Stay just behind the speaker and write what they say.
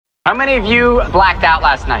How many of you blacked out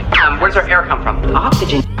last night? Where does our air come from?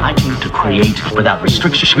 Oxygen. I need to create without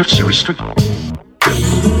restriction.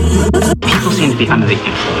 People seem to be under the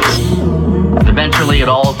influence. Eventually, it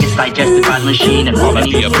all gets digested by the machine and all of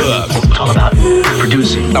the above. It's all about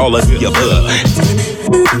producing. All of the above.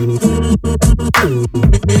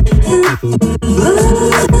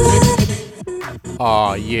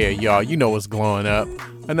 Oh yeah, y'all, you know what's glowing up.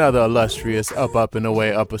 Another illustrious up and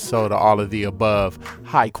away episode of All of the Above.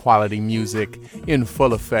 High quality music in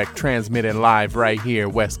full effect, transmitting live right here,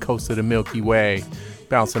 west coast of the Milky Way,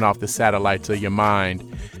 bouncing off the satellites of your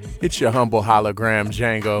mind. It's your humble hologram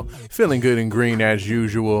Django, feeling good and green as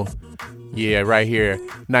usual. Yeah, right here,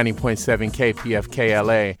 90.7 KPFK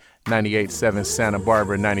LA, 98.7 Santa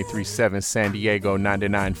Barbara, 93.7 San Diego,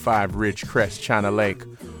 99.5 Ridgecrest, China Lake.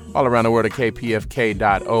 All around the world at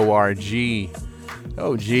kpfk.org.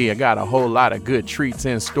 Oh, gee, I got a whole lot of good treats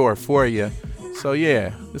in store for you. So,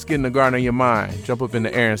 yeah, let's get in the garden of your mind. Jump up in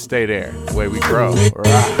the air and stay there. The way we grow.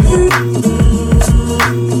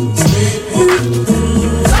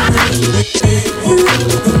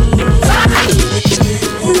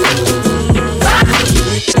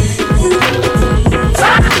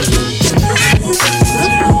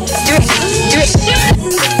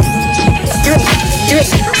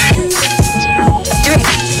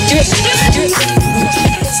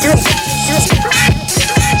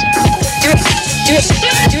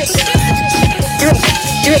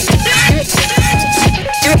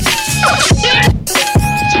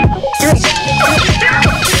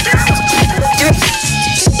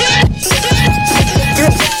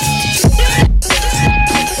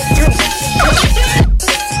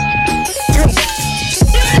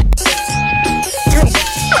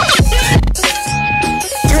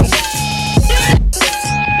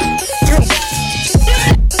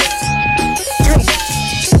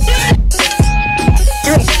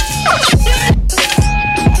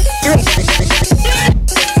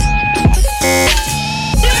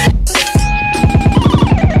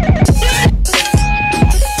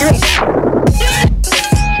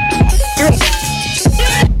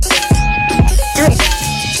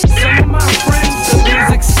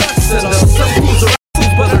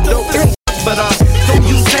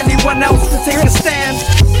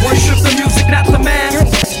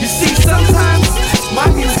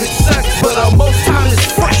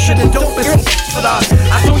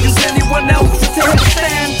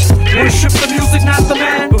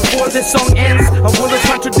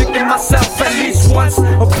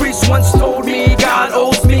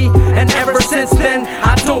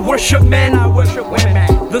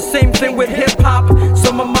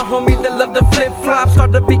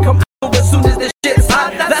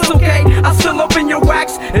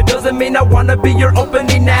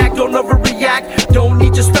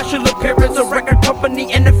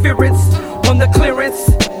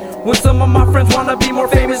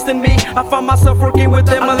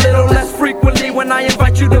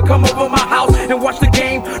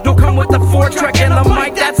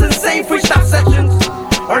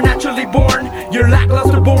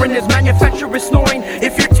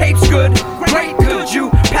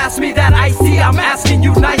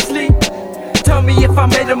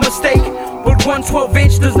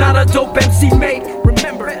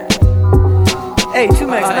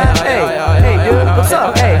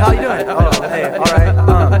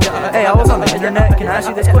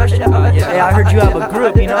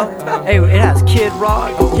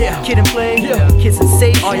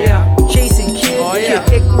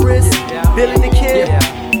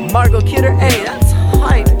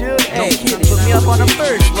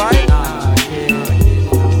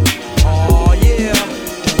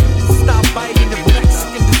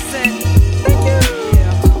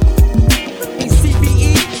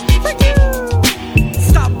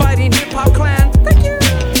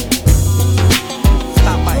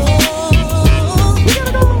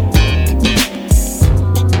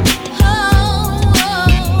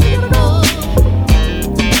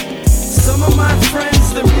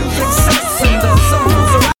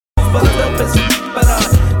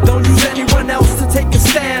 Don't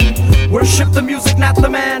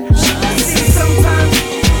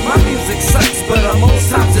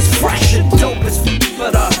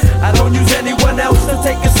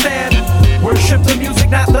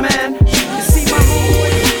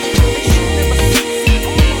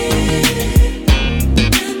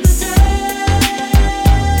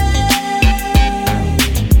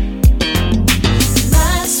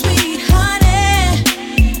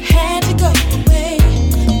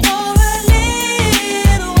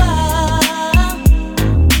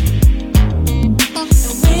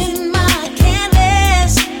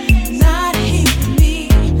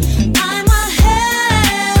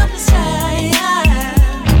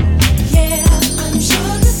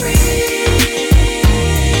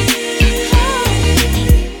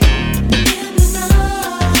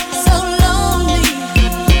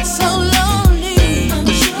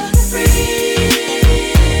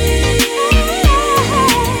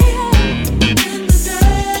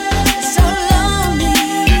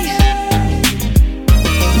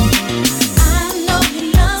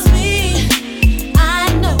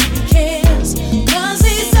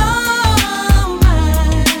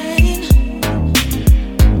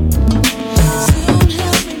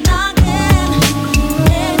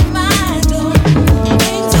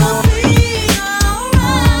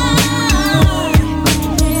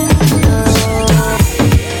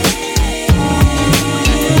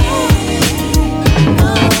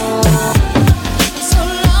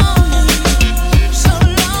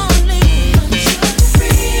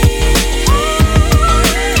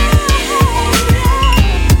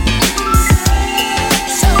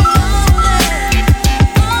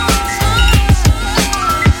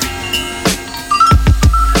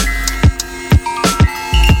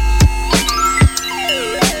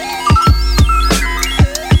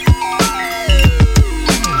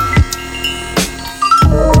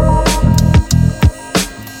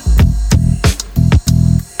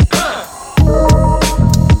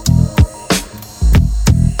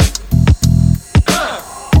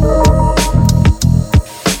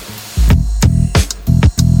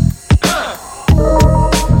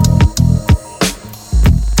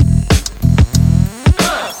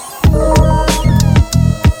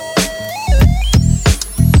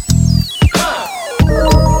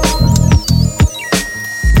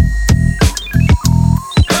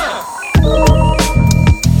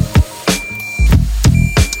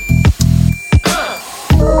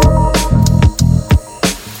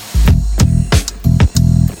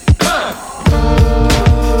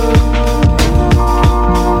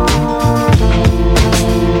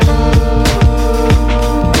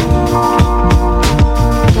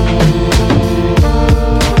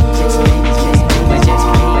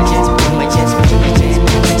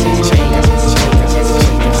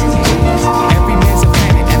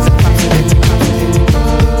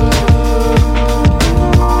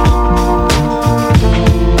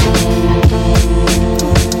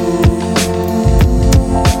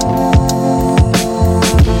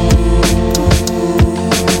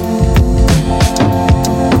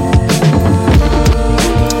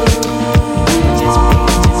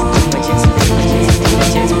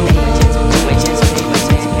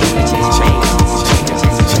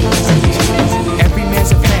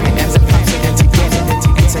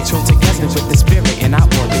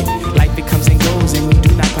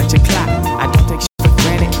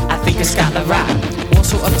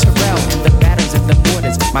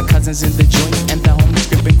My cousins in the joint and the homies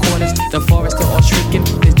gripping corners. The forest are all shrieking,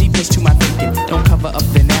 there's deepness to my thinking. Don't cover up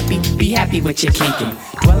the nappy, be happy with your kinking.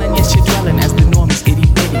 Dwelling, yes you're dwelling as the norm is itty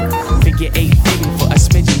bitty. Figure 8 fitting for a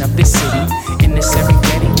smidgen of this city. In the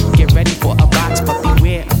Serengeti, get ready for a box, but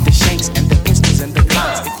beware of the shanks and the pistols and the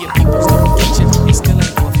glocks. If your people's don't kitchen, it still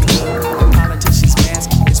ain't off clean. The politician's mask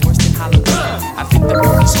is worse than Halloween. I think the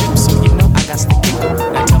movie strips, so you know I got to kick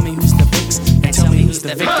 'em. Now tell me who's the victim, and tell me who's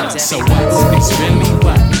the victim. So what? It's really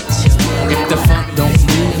what? If the funk don't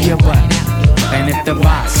move your butt, and if the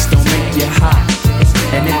box don't make you hot,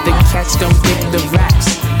 and if the cats don't dig the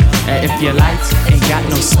raps, if your lights ain't got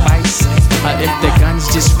no spice, if the guns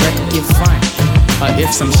just wreck your fun,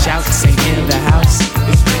 if some shouts ain't in the house,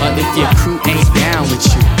 if your crew ain't down with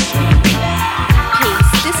you.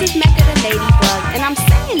 Peace, this is Mecca the Ladybug, and I'm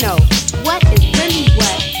saying though, what is really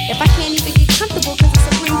what? If I can't even get comfortable cause the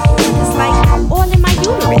Supreme Court is like all in my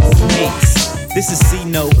uterus. Peace. This is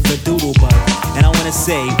C-No, the doodle bug, and I wanna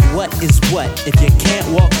say, what is what if you can't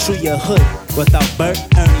walk through your hood without Bert,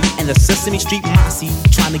 Ernie, and the Sesame Street Mossy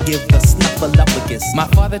trying to give the snuffleupagus? My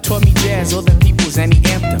father taught me jazz, all the peoples, and he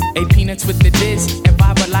amped them. 8 peanuts with the Diz, and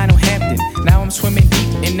 5 with Lionel Hampton. Now I'm swimming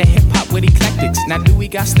deep in the hip-hop with eclectics. Now do we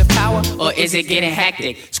got the power, or is it getting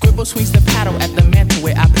hectic? Scribble swings the paddle at the mantle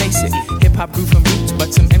where I place it. Hip-hop grew from roots,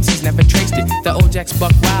 but some MCs never traced it. The old jacks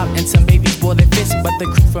buck wild, and some babies bore their fists, but the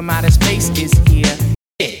crew from outer space is here.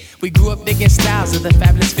 We grew up digging styles of the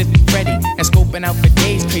fabulous Fifth and Freddy, and scoping out for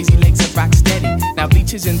days, crazy legs of rock steady. Now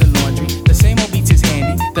bleachers in the laundry, the same old beats is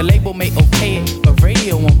handy. The label may okay it, but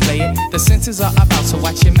radio won't play it. The censors are about, so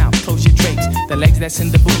watch your mouth, close your drapes. The legs that's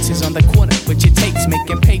in the boots is on the corner with your tapes,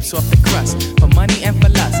 making papes off the crust. For money and for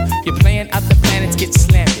lust, you're playing out the planets, get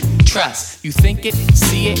slammed. Trust, you think it,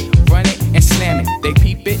 see it, run it, and slam it. They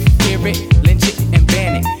peep it, hear it, lynch it, and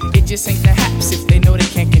ban it. It just ain't the haps if they know they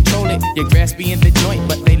can't control it. Your grass be in the joint,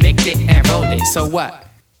 but they licked it and rolled it. So what?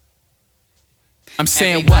 I'm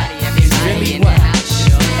saying what? It's really what?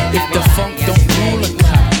 If the funk don't rule a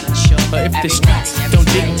cut, or if the streets don't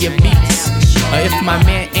dig your beats, or if my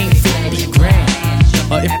man ain't 50 grand,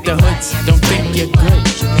 or if the hoods don't think you're good,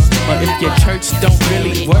 or if your church don't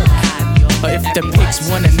really work, or if the pigs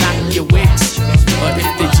wanna knock your wigs, or if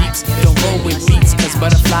the Jeeps don't roll with beats, cause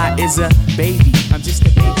Butterfly is a baby. I'm just a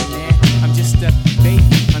baby, man. I'm just a baby.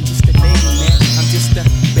 I'm just a baby, man. I'm just a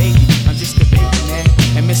baby. I'm just a baby, man.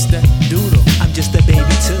 And Mr. Doodle, I'm just a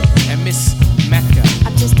baby too. And Miss Mecca,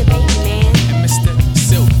 I'm just a baby, man. and Mr.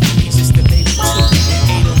 Silk, he's just a baby too.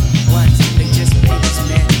 And 801s, they just babies,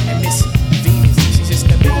 man. And Miss Venus, she's just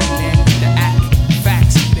a baby, man. The Act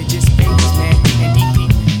Facts, they just babies, man. And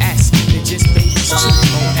EPS, they just babies too.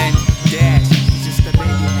 Oh, and Dash, he's just a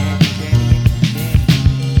baby, man. Danny.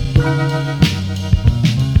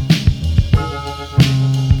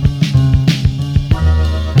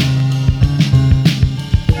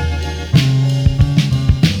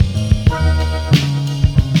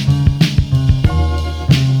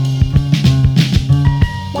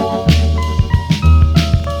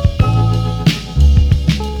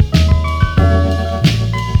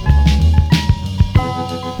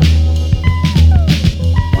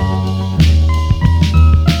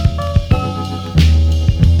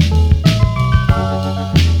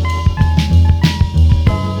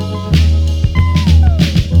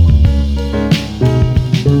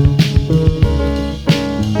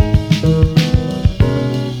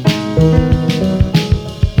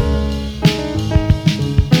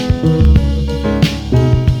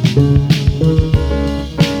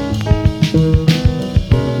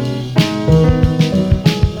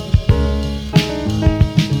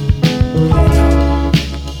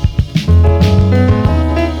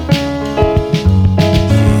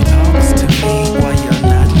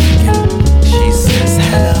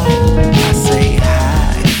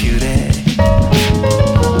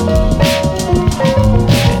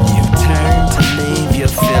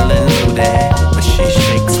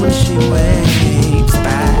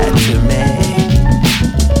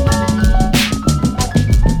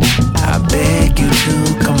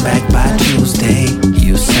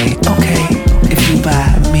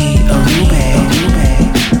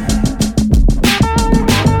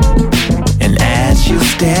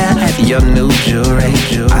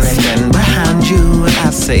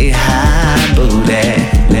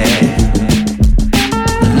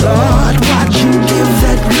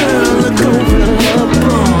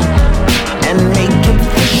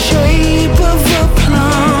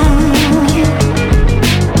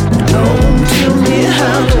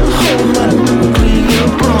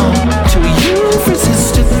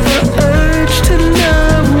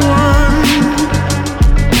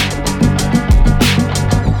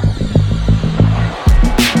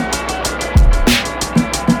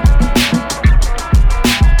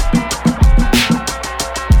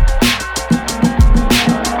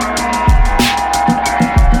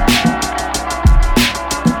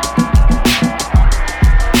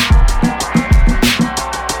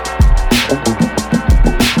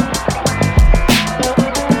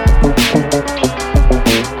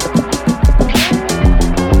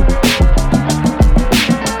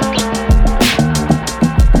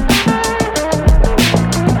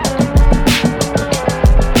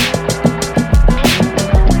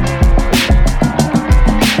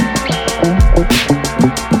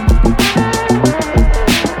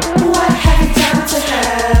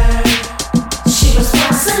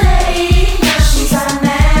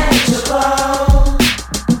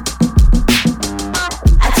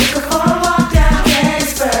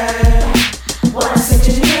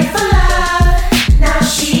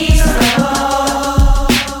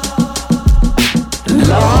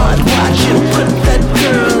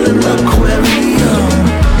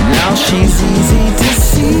 She's easy to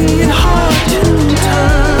see and hard to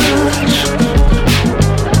touch.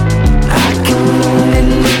 I can only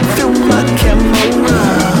look through my camera,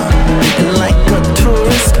 and like a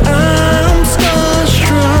tourist I'm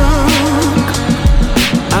starstruck.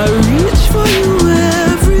 I reach for you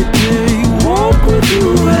every day, walk with you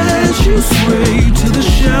as you sway to the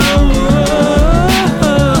shower.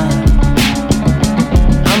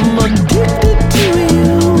 I'm addicted to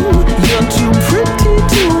you, you're too pretty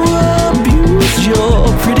to abuse your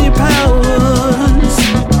pretty powers.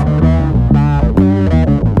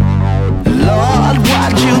 Lord,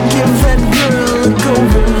 why'd you give that girl a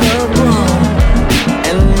gorilla bone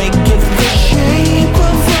and make it the shape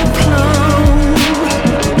of a plum?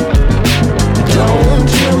 Don't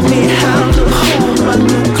tell me how to hold my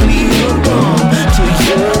nuclear bomb till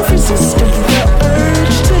you've resisted the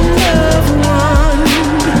urge to love one.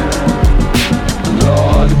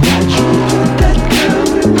 Lord, why'd you put that girl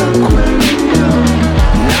in the aquarium?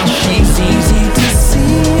 Now she's easy to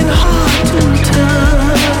see and hard to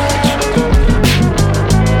touch.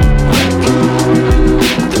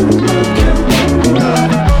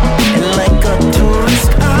 And like a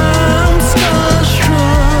tourist, I'm starstruck.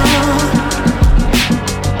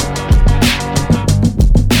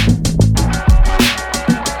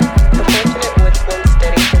 The fortunate woodsman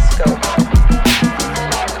steadied his scope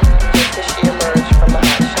just as she emerged from the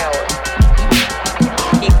hot shower.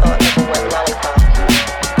 He thought of a wet lollipop.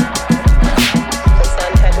 The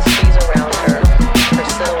sun had to squeeze around her. Her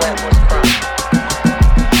silhouette was cropped.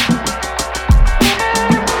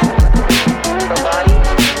 Her body,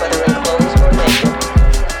 whether in clothes or naked,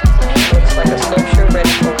 looks like a snowshoe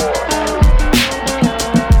ready for war.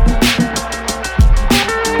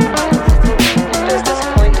 Does this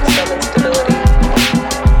point to some instability?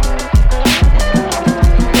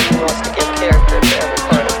 He wants to give character to every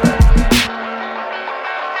part of her.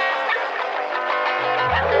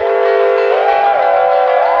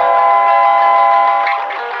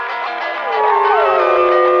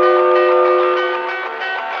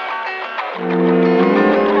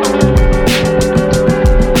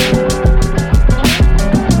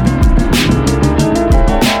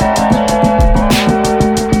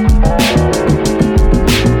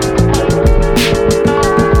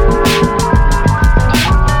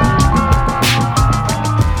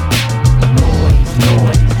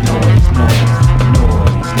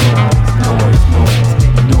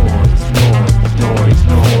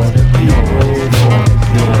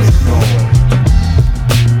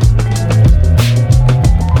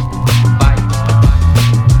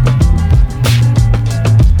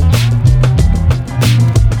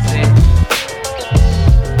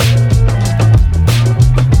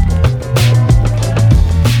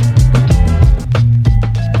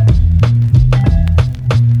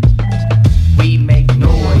 We make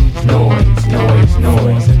noise, noise, noise,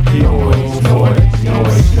 noise, noise, noise,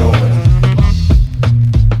 noise, noise.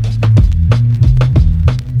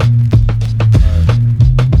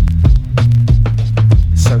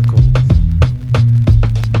 Circle.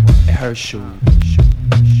 Herschel.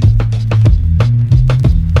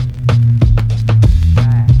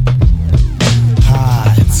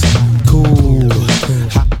 Hot, cool,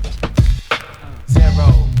 Zero.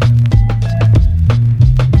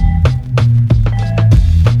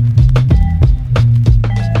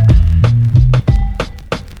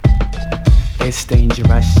 It's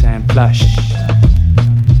dangerous and plush.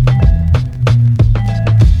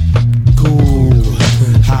 cool,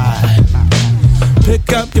 hot.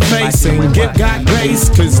 Pick up your face and give God grace,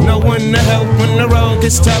 cause no one to help when the road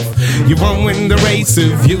gets tough. You won't win the race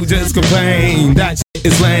if you just complain. That shit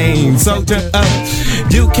is lame. Soldier up,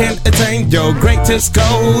 you can't attain your greatest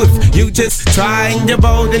goal if you just try and you're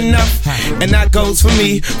bold enough. And that goes for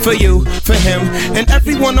me, for you, for him, and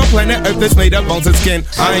everyone on planet Earth that's made up bones and skin.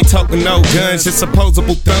 I ain't talking no guns, just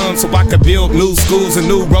opposable thumbs, so I can build new schools and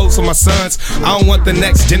new roads for my sons. I don't want the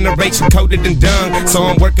next generation coded and done, so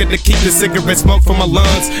I'm working to keep the cigarette smoke from my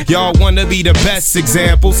lungs. Y'all wanna be the best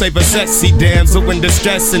example, save a sexy damsel in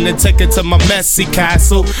distress and then take it to my messy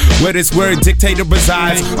castle where this word dictator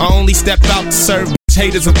resides. I only stepped out to serve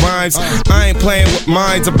haters of rhymes. I ain't playing with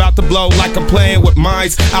minds, about to blow like I'm playing with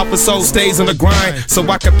minds. Alpha Soul stays on the grind, so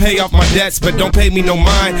I can pay off my debts, but don't pay me no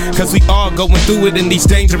mind, cause we all going through it in these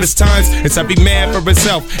dangerous times. It's every man for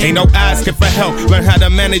himself, ain't no asking for help. Learn how to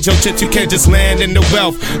manage your chips, you can't just land in the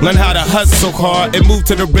wealth. Learn how to hustle hard and move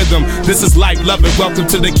to the rhythm. This is life, love and welcome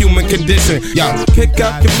to the human condition. Y'all pick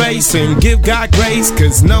up your face and give God grace,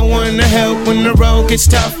 cause no one to help when the road gets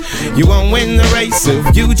tough. You won't win the race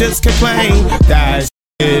if you just complain. That's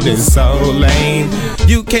it is so lame.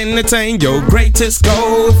 You can attain your greatest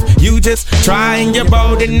goal if you just try and you're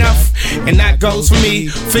bold enough. And that goes for me,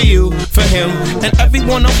 for you, for him, and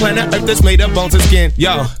everyone on planet Earth that's made of bones and skin.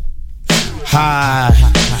 Yo, high,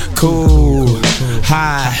 cool,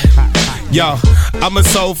 high. Yo, I'm a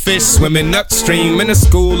soulfish swimming upstream in a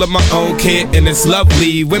school of my own kid, and it's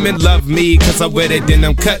lovely. Women love me cause I'm with it, then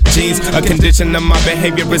I'm cut jeans. A condition of my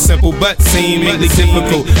behavior is simple but seemingly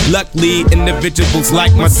difficult. Luckily, individuals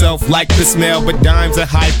like myself like the smell, but dimes a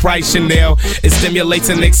high price Chanel. It stimulates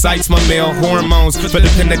and excites my male hormones for the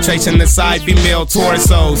penetration inside female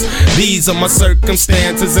torsos. These are my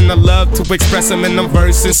circumstances, and I love to express them in the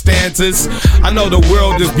verse and stanzas. I know the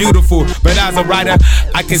world is beautiful, but as a writer,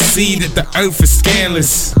 I can see that the earth is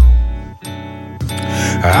scandalous.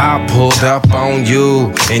 I pulled up on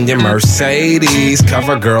you in your Mercedes.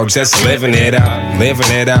 Cover girl just living it up,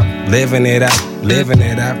 living it up, living it up, living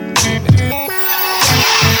it up.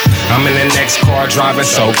 I'm in the next car driving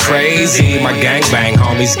so crazy. My gangbang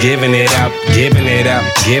homies giving it up, giving it up,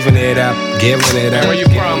 giving it up, giving it up. Where you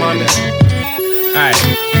from, homie? Alright.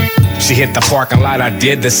 She hit the parking lot, I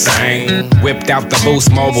did the same. Whipped out the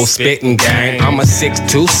Boost Mobile spitting gang. I'm a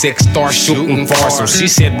 6'2", 6-star shooting foursome. She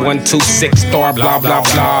said 1, 2, 6-star, blah, blah,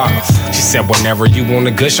 blah. She said whenever you want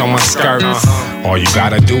a gush on my skirt, all you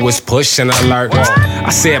gotta do is push an alert. I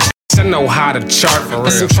said, I know how to chart.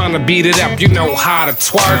 Unless I'm trying to beat it up, you know how to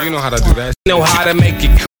twerk. You know how to do that. You know how to make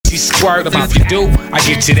it squirt. If you do, I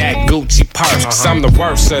get you that Gucci purse. Cause I'm the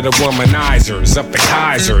worst of the womanizers. Up the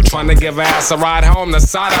Kaiser, trying to give ass a ride home, the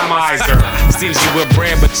sodomizer. Stingy with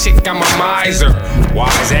bread, but chick, I'm a miser.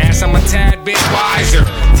 Wise ass, I'm a tad bit wiser.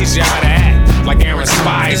 Teach you how to act like Aaron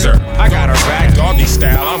Spicer. I got her back, doggy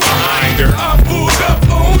style, I'm behind her. I pulled up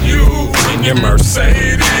on you in your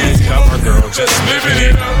Mercedes. Cover girl, just living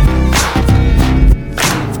it up.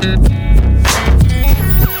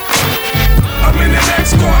 I'm in the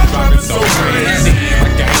next car, driving so crazy. My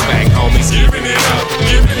gangbang homies giving it up,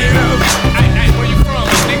 giving it up. Hey, where you from,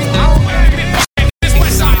 nigga? This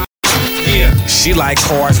west side. Yeah, she like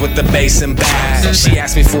cars with the bass and bass. She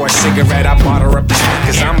asked me for a cigarette, I bought her a pack.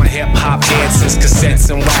 Cause I'm a hip-hop head since cassettes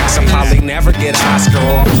and wax. I'll probably never get Oscar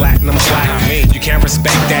or a platinum plaque. You can't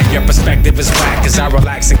respect that, your perspective is whack. Cause I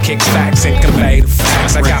relax and kick facts and convey the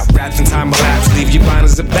facts. I got raps and time elapsed, leave you blind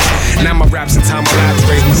as a bat. Now my raps and time elapsed,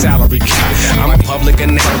 raise my salary cap. I'm a public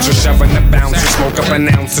announcer, shoving the bouncer. Smoke up an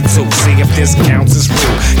ounce or two, see if this counts as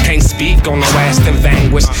rude. Can't speak on the last and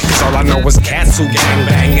vanquish, cause all I know is cats who gang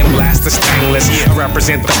bang and blast the stainless. I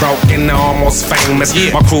represent the broken, the almost famous.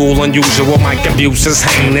 My cruel, unusual, mic abuse is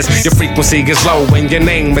heinous. Your frequency is low and your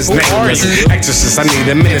name is nameless. Exorcist, I need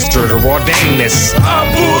a minister to ordain this. I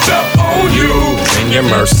pulled up on you in your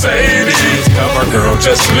Mercedes. Cover girl,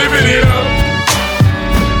 just living it up.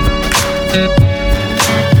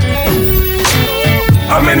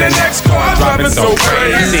 I'm in the next car, driving so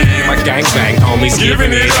crazy. My gangbang homies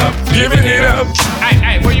giving it up, giving it up.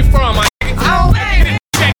 Hey, where you from, my nigga? Oh, hey,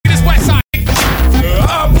 this west side.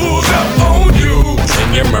 I pulled up on you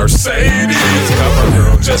in your Mercedes. Cover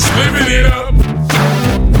girl, just living it up.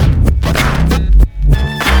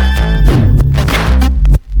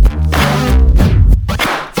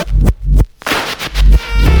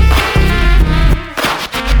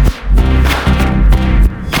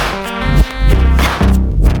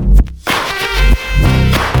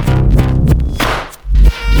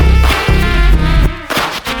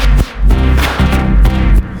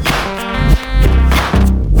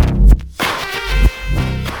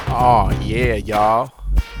 Yeah, y'all.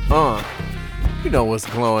 You know what's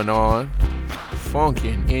going on.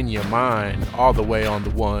 Funkin' in your mind, all the way on the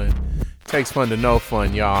one. Takes fun to no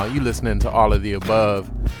fun, y'all. You listening to all of the above.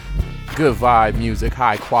 Good vibe music,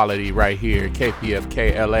 high quality right here.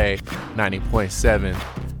 KPFK LA 90.7.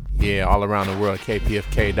 Yeah, all around the world,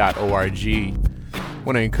 kpfk.org.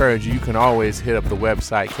 Want to encourage you, you can always hit up the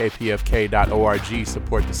website, kpfk.org,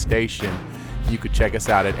 support the station. You could check us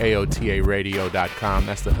out at aotaradio.com.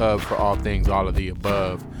 That's the hub for all things all of the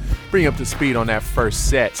above. Bring you up to speed on that first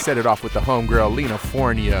set. Set it off with the homegirl Lena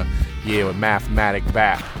Fornia, yeah, with Mathematic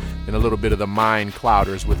Back. And a little bit of the Mind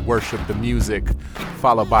Clouders with Worship the Music.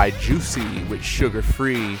 Followed by Juicy with Sugar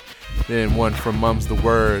Free. Then one from Mum's the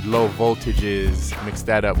Word, Low Voltages. Mix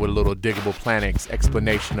that up with a little Diggable Planets,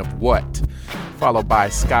 Explanation of What. Followed by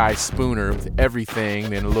Sky Spooner with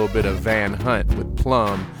Everything. Then a little bit of Van Hunt with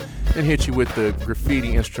Plum. Then hit you with the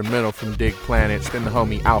graffiti instrumental from Dig Planets. Then the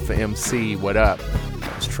homie Alpha MC, What Up?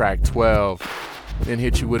 It's track 12. Then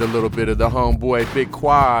hit you with a little bit of the homeboy Big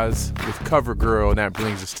Quaz with Cover Girl, and that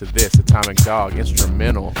brings us to this Atomic Dog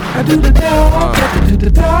instrumental. I do the dog, do the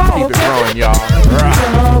dog, keep it growing, y'all.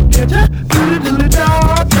 Do the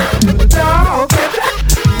dog, do the dog,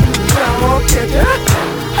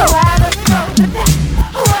 oh, I don't know,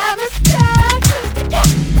 oh, I'm a star,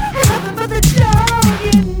 nothing but the dog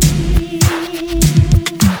in me.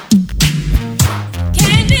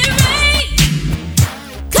 Candy rain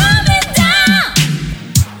coming down,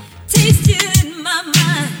 taste you in my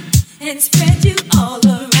mind and spread you all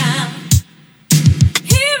around.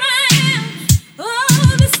 Here I am,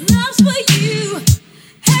 oh, this love's for you.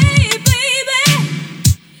 Hey, baby,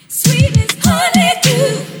 sweet as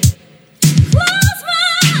honeydew. Close my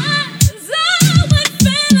eyes, oh, what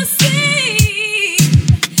fantasy,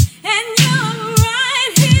 and you're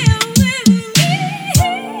right here with me.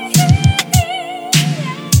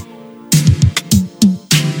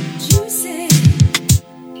 Juicy,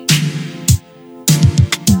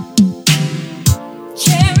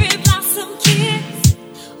 cherry blossom kiss,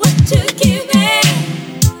 what you give me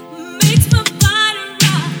makes my body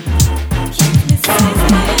rock, keeps me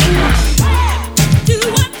sexy. Do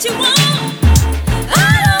what you want.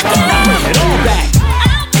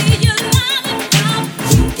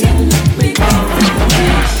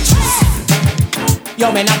 Yo,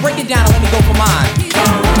 man, now break it down and let me go for mine.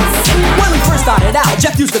 When we first started out,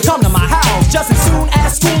 Jeff used to come to my house just as soon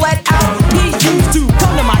as school let out. He used to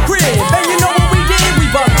come to my crib, and you know what we did? We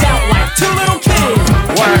bugged out like two little kids.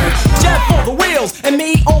 Word. Jeff for the wheels, and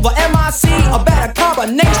me over MIC. A better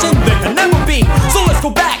combination there can never be. So let's go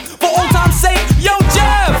back for old time's sake. Yo,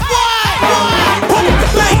 Jeff! What? Put up the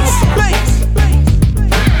bass!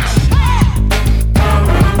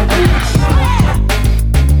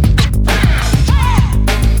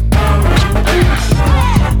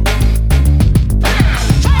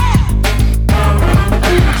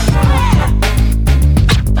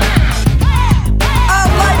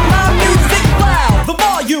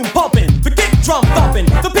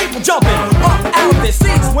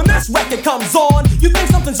 Record comes on, you think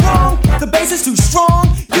something's wrong, the bass is too strong,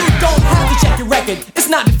 you don't have to check your record, it's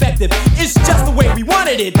not defective, it's just the way we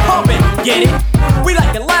wanted it, pumping, get it? We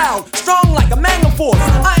like it loud, strong like a magnum force,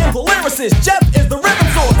 I am the lyricist, Jeff is the rhythm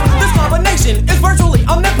source, this combination is virtually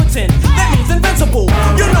omnipotent, that means invincible,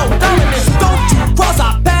 you know dominance, so don't you cross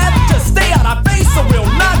our path, just stay out our face or we'll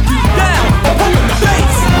knock you down, pumping the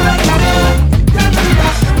bass.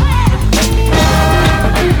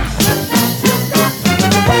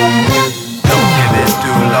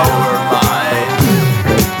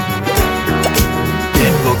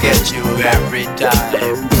 Get you every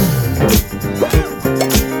time.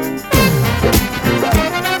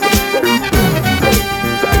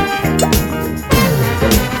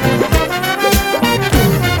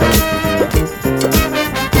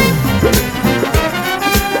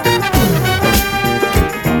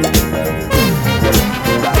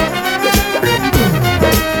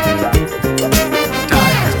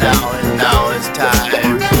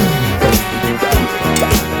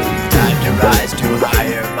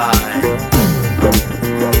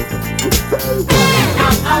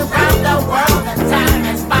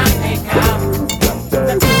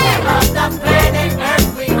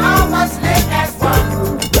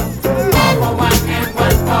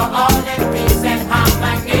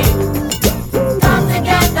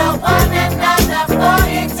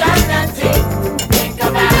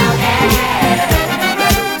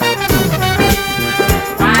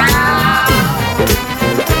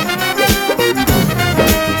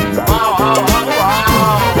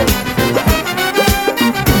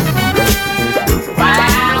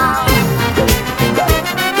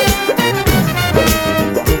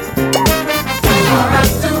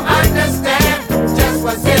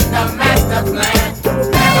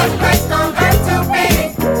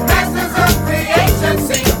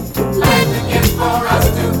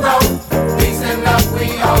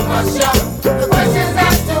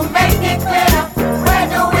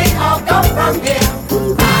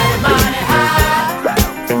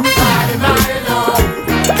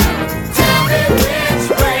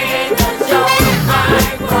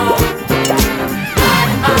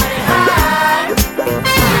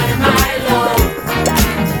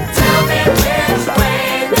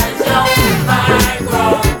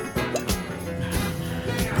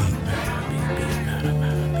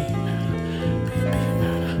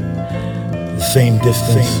 Same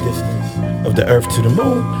distance of the earth to the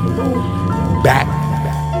moon. Back.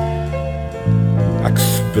 I could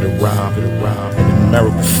spit around and the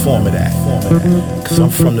numerical form of that. Cause I'm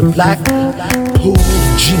from the black pool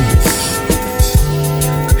of genius.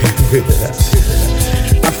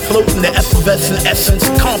 I floating the effervescent essence,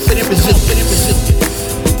 confident, resistant,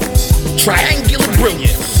 triangular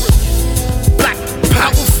brilliance, black,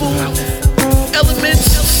 powerful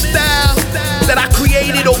elements, style that I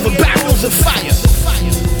created over barrels of fire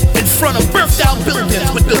in front of burnt out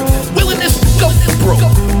buildings with the willingness to go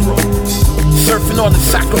broke, surfing on the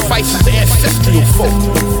sacrifices of ancestral folk.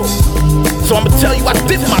 So I'ma tell you, I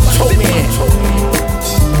dip my toe in,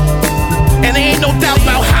 and there ain't no doubt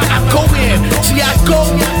about how I go in. See, I go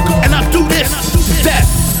and I do this to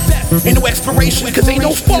death. Ain't no expiration, cause ain't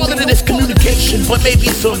no father to this communication, but maybe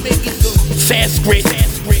some Sanskrit,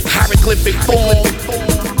 hieroglyphic form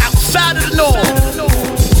outside of the norm.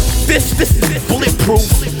 This is bulletproof,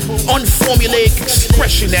 unformulated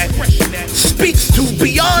expression that speaks to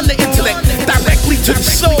beyond the intellect, directly to the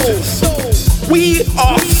soul. We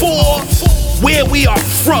are for where we are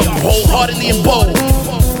from, wholeheartedly and bold.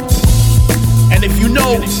 And if you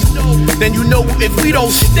know, then you know if we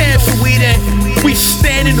don't stand for we, then we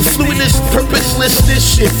stand in the fluidness, purposelessness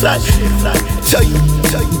shit. I tell you,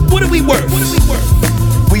 what are we worth?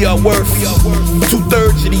 We are worth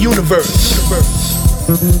 2/3 of the universe.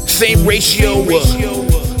 Same ratio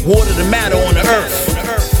of water to matter on the earth.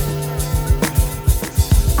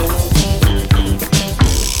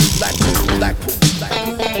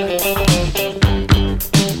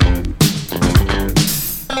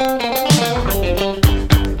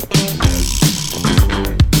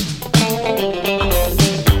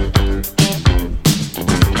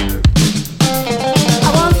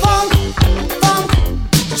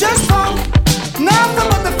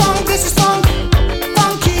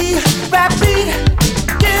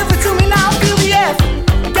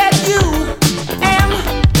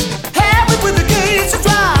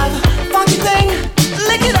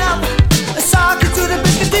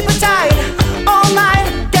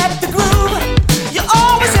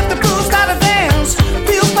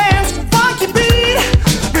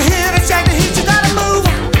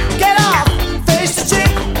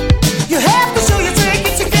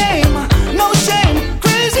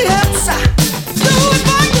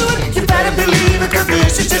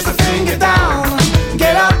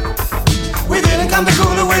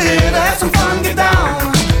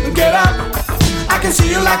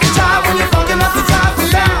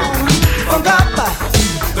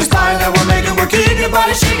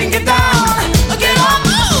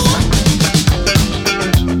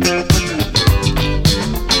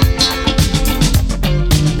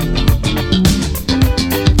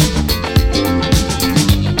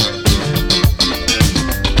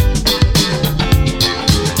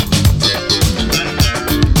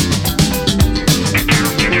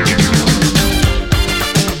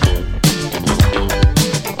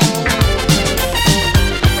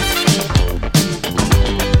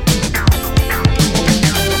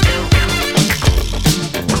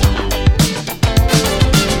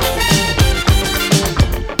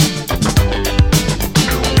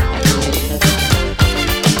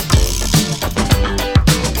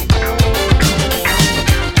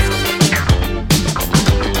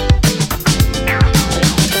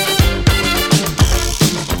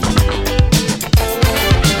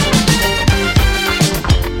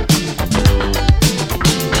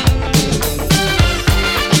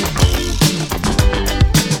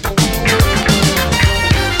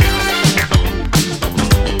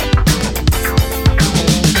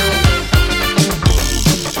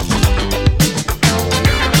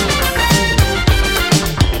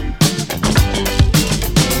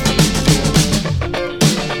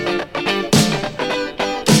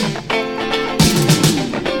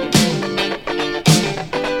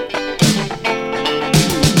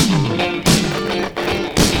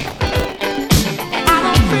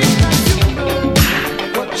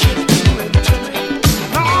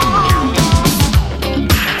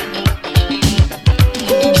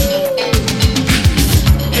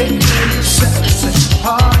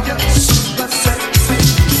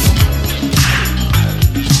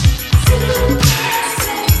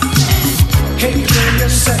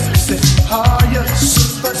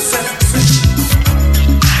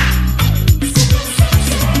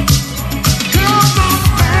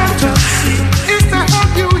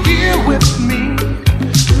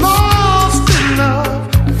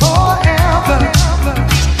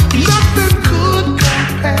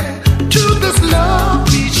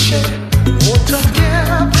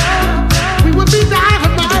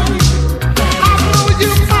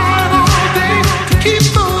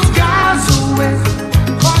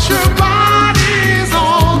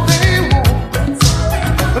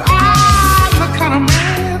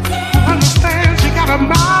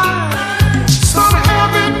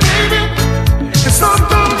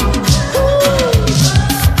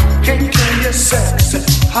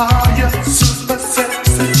 Are you super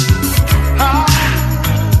sexy? Are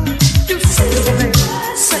you sexy lady?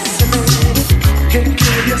 Sexy lady. Can't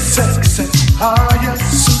kill you sexy. Are you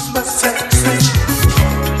super sexy?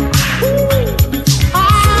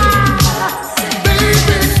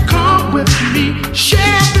 Baby, come with me.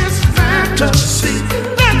 Share this fantasy.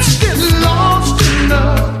 Let's get lost in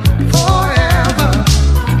love forever.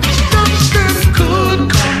 Nothing could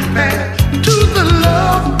compare to the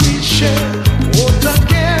love we share. Oh,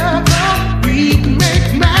 together we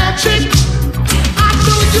make magic. I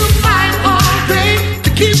know you fight all day to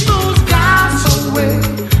keep those guys away.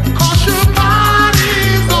 'Cause your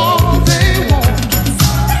body's all they want.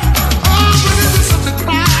 Oh, but it is such a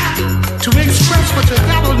crime to express what you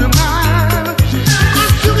got on your mind.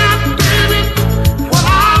 'Cause you got, baby, what I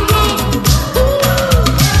want.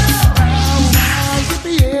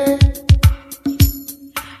 Yeah.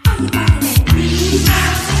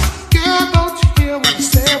 Girl, don't you hear what I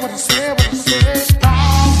said, what I said, what I said?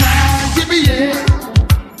 Alright, give me yeah.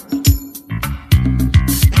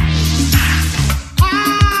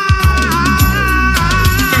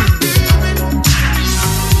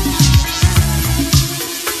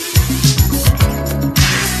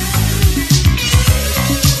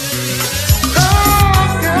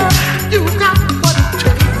 You got what it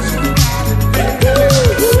takes.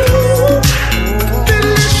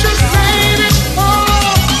 Delicious lady. Oh,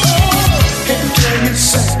 can't kill you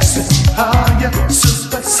sexy. Are you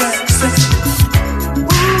super sexy?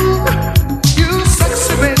 Ooh, you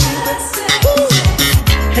sexy baby. Ooh,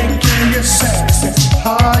 can't kill you sexy.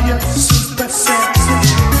 Are you super sexy?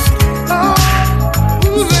 Oh,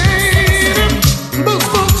 ooh, lady. Boo,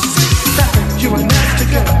 boo, see that you a nasty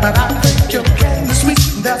girl, but I think you're getting sweet.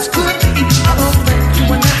 That's good to eat. I don't think you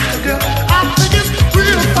a nasty girl. I think it's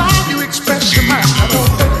real fine you express your mind. I don't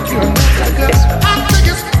think you're a nasty girl. I think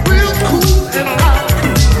it's real cool and hot.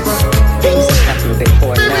 Things that happen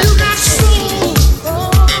before Baby, now. you got soul.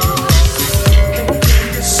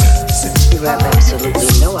 You have absolutely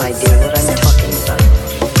no idea what I'm talking about.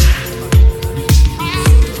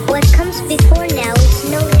 What comes before now is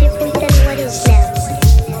no different than what is now,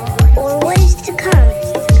 or what is to come.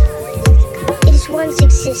 It is one's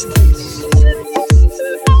existence.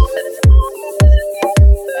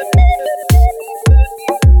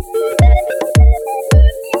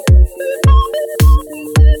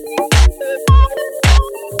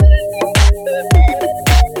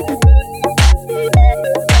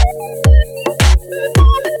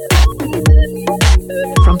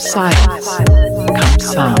 From silence comes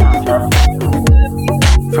sound.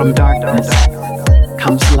 From darkness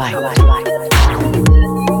comes light.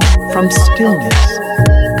 From stillness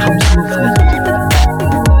comes movement.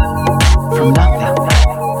 From nothing,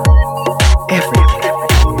 everything.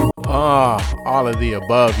 All of the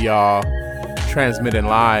above, y'all. Transmitting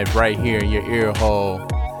live right here in your ear hole.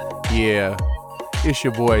 Yeah, it's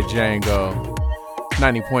your boy Django.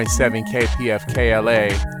 90.7 KPFK LA,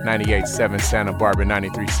 98.7 Santa Barbara,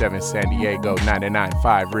 93.7 San Diego,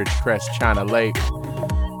 99.5 Ridgecrest, China Lake.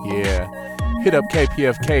 Yeah, hit up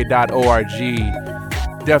kpfk.org.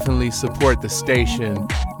 Definitely support the station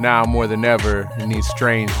now more than ever in these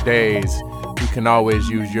strange days. We can always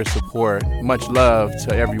use your support. Much love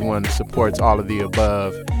to everyone that supports all of the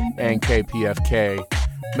above and KPFK,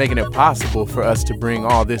 making it possible for us to bring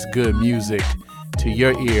all this good music to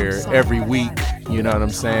your ear every week, you know what I'm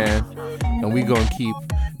saying? And we gonna keep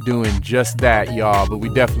doing just that, y'all, but we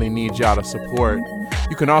definitely need y'all to support.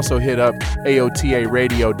 You can also hit up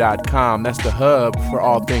AOTARadio.com. That's the hub for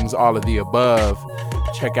all things all of the above.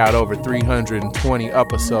 Check out over 320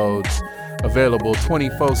 episodes available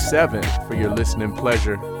 24/7 for your listening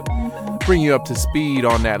pleasure. Bring you up to speed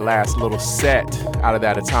on that last little set out of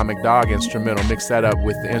that Atomic Dog instrumental. Mix that up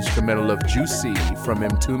with the instrumental of Juicy from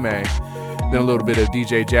Mtume. Then a little bit of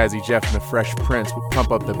DJ Jazzy Jeff and the Fresh Prince with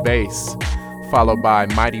Pump Up the Bass, followed by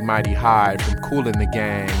Mighty Mighty High from Kool and the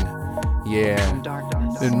Gang. Yeah.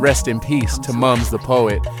 Then rest in peace to Mums the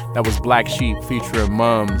Poet. That was Black Sheep featuring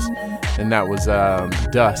Mums, and that was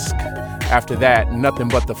Dusk. After that, Nothing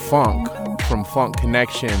But the Funk from Funk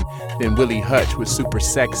Connection. Then Willie Hutch with Super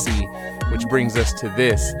Sexy, which brings us to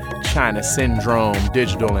this, China Syndrome,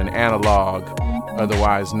 Digital and Analog,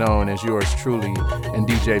 otherwise known as yours truly, and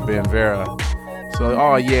DJ Ben Vera. So,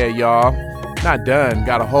 oh yeah, y'all, not done.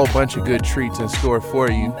 Got a whole bunch of good treats in store for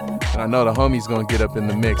you, and I know the homies gonna get up in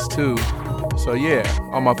the mix too. So yeah,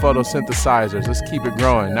 on my photosynthesizers, let's keep it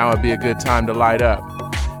growing. Now would be a good time to light up,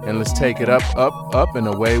 and let's take it up, up, up, and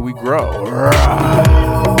away we grow.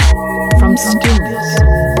 From stillness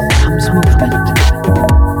comes movement.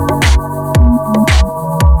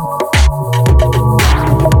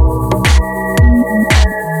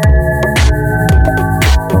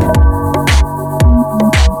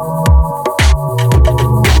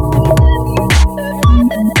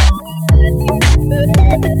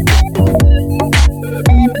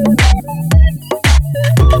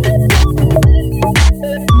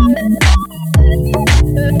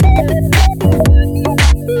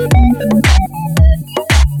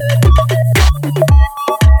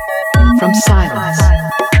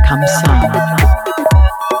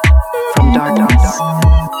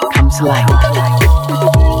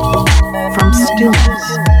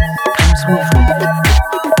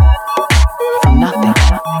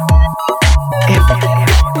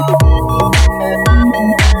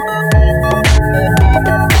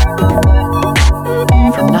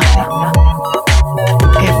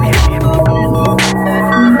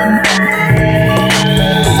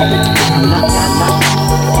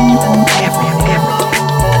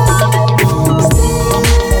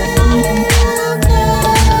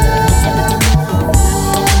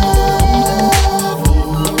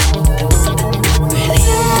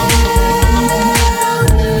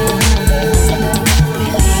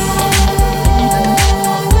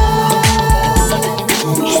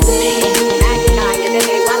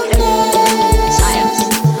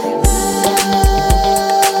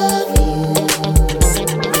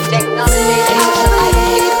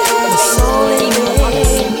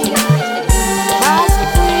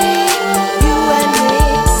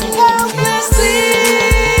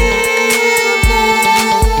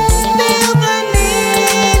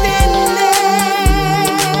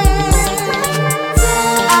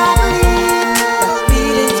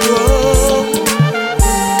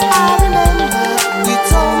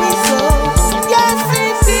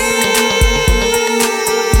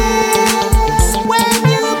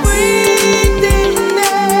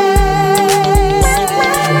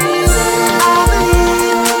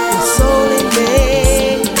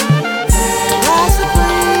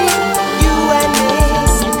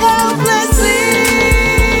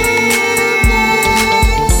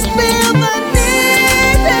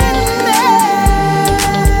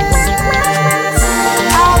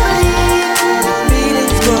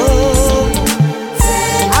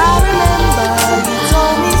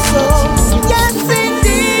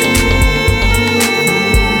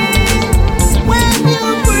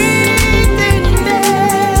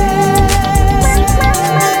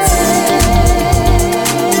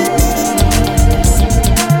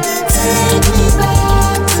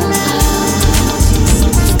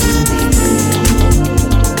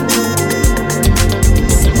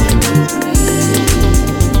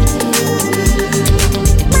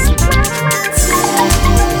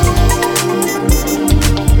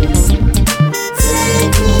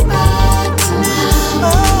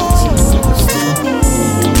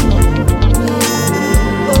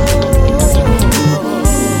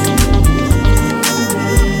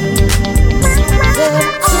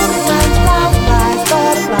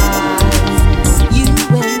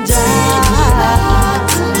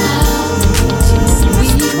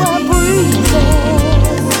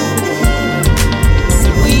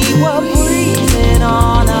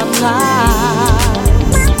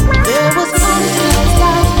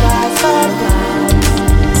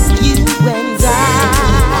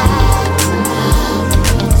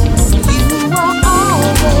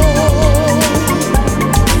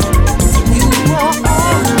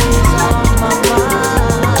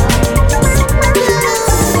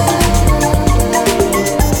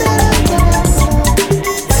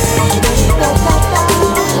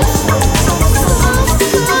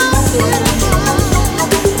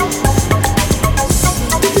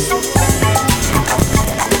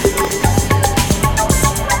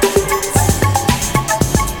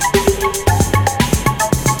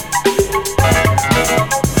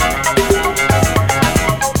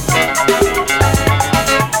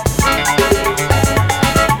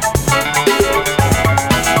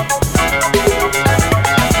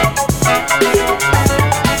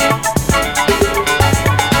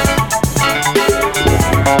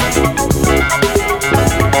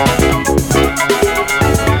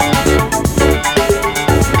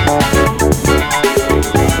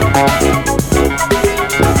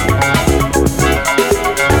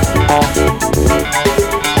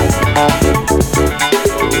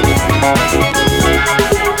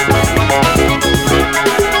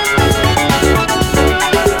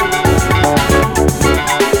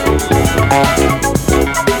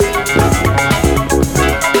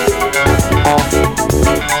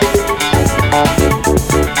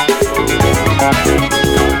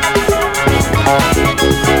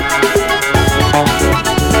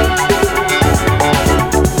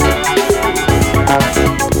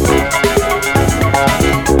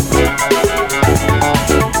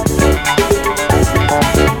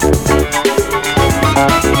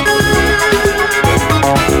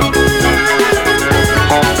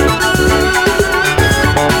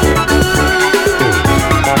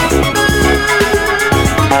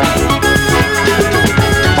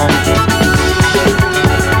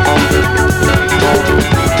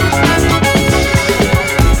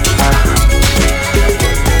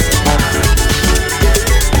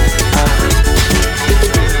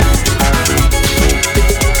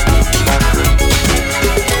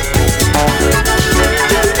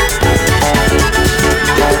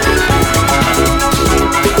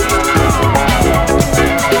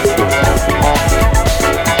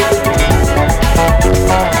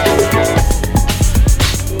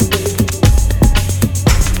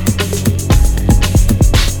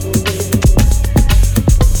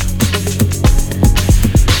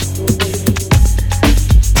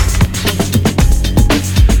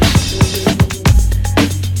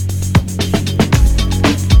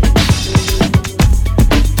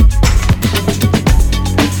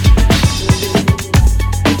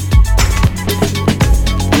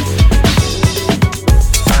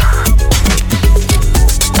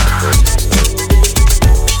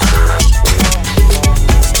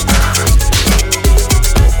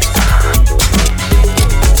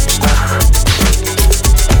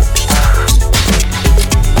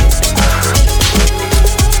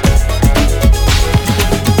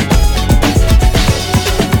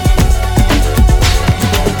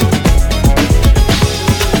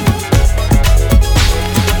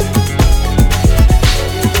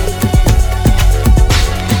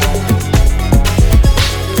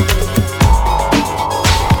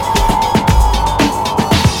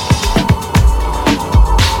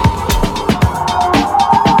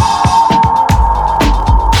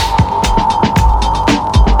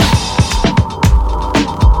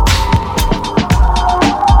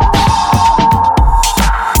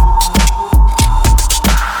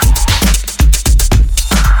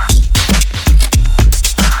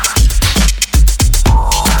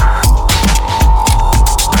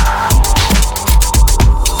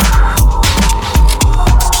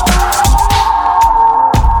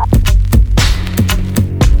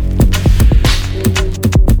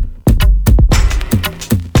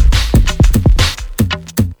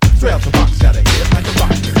 Straight out the box, got a head like a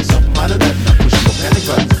rock. Nigga, something out of nothing, I'm pushing no panic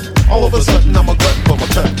buttons. All of a sudden, I'm a glutton for my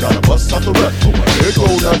cut. Gotta bust out the rut for my hair go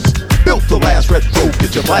nuts. Built the last retro,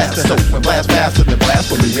 get your blast soaked. And blast faster than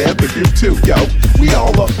blast from the air for you too, yo. We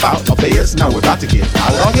all about our beds, now we're about to get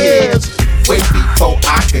out our heads. Way before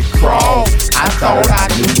I could crawl, I thought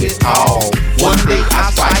I knew it all. One day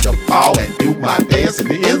I spiked a ball and do my dance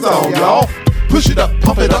in the end zone, y'all. Push it up,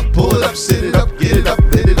 pump it up, pull it up, sit it up, get it up,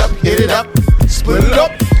 lit it up, hit it up, split it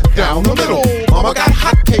up, down the middle. Mama got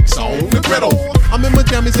hot cakes on the griddle. I'm in my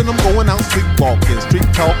jammies and I'm going out sleepwalking, street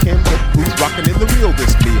talking, who's rocking in the real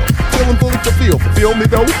this meal. Feeling fully fulfill me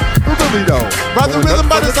though, but really though. Ride the rhythm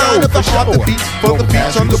by design of the heart that beats for the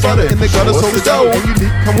beats on the butter in the gutter, so the dough. And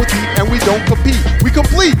unique, come with heat, and we don't compete. We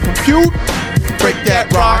complete, compute. Break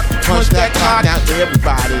that rock, punch that clock. Now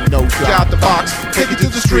everybody knows you out the box. Take it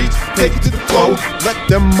to the streets, take it to the flow. Let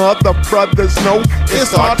them mother brothers know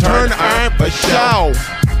it's our turn to earn for show.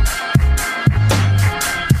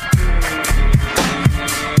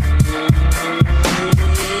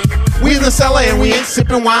 We in the cellar and we ain't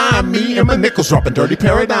sipping wine. Me and my nickels dropping dirty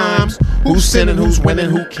paradigms. Who's sinning, who's winning,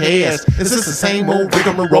 who cares? Is this the same old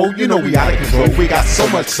rigmarole? You know we out of control. We got so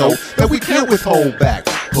much so that we can't withhold back.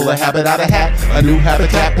 Pull a habit out of hat, a new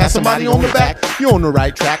habitat, pat somebody on the back. You're on the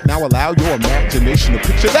right track, now allow your imagination to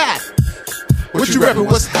picture that. What you rapping,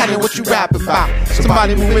 what's happening, what you rapping about?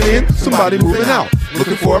 Somebody moving in, somebody moving out.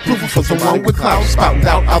 Looking for approval for someone with clout, spouting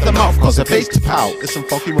out the mouth, cause they're face to pout. It's some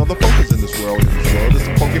funky motherfuckers in this world, It's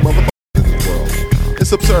some funky motherfuckers in this world.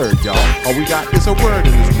 It's absurd, y'all. All we got is a word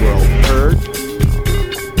in this world, heard?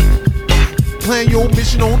 Plan your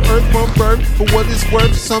mission on earth from birth. For what it's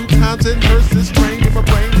worth, sometimes it hurts. This strain in my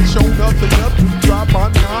brain is shown up enough to drop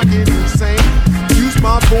on knocking insane. Use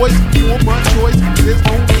my voice for my choice. There's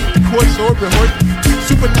only course or rehearse.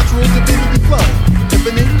 Supernatural divinity flow.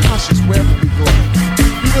 Infinite conscious wherever we go.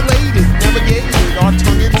 We related, navigated, our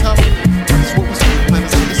tongue in tough. That's what we speak, man.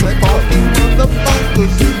 It's like funky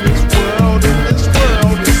motherfuckers in this world. In this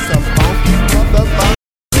world, it's a funky motherfucker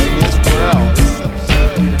in this world. It's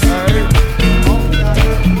absurd, hey?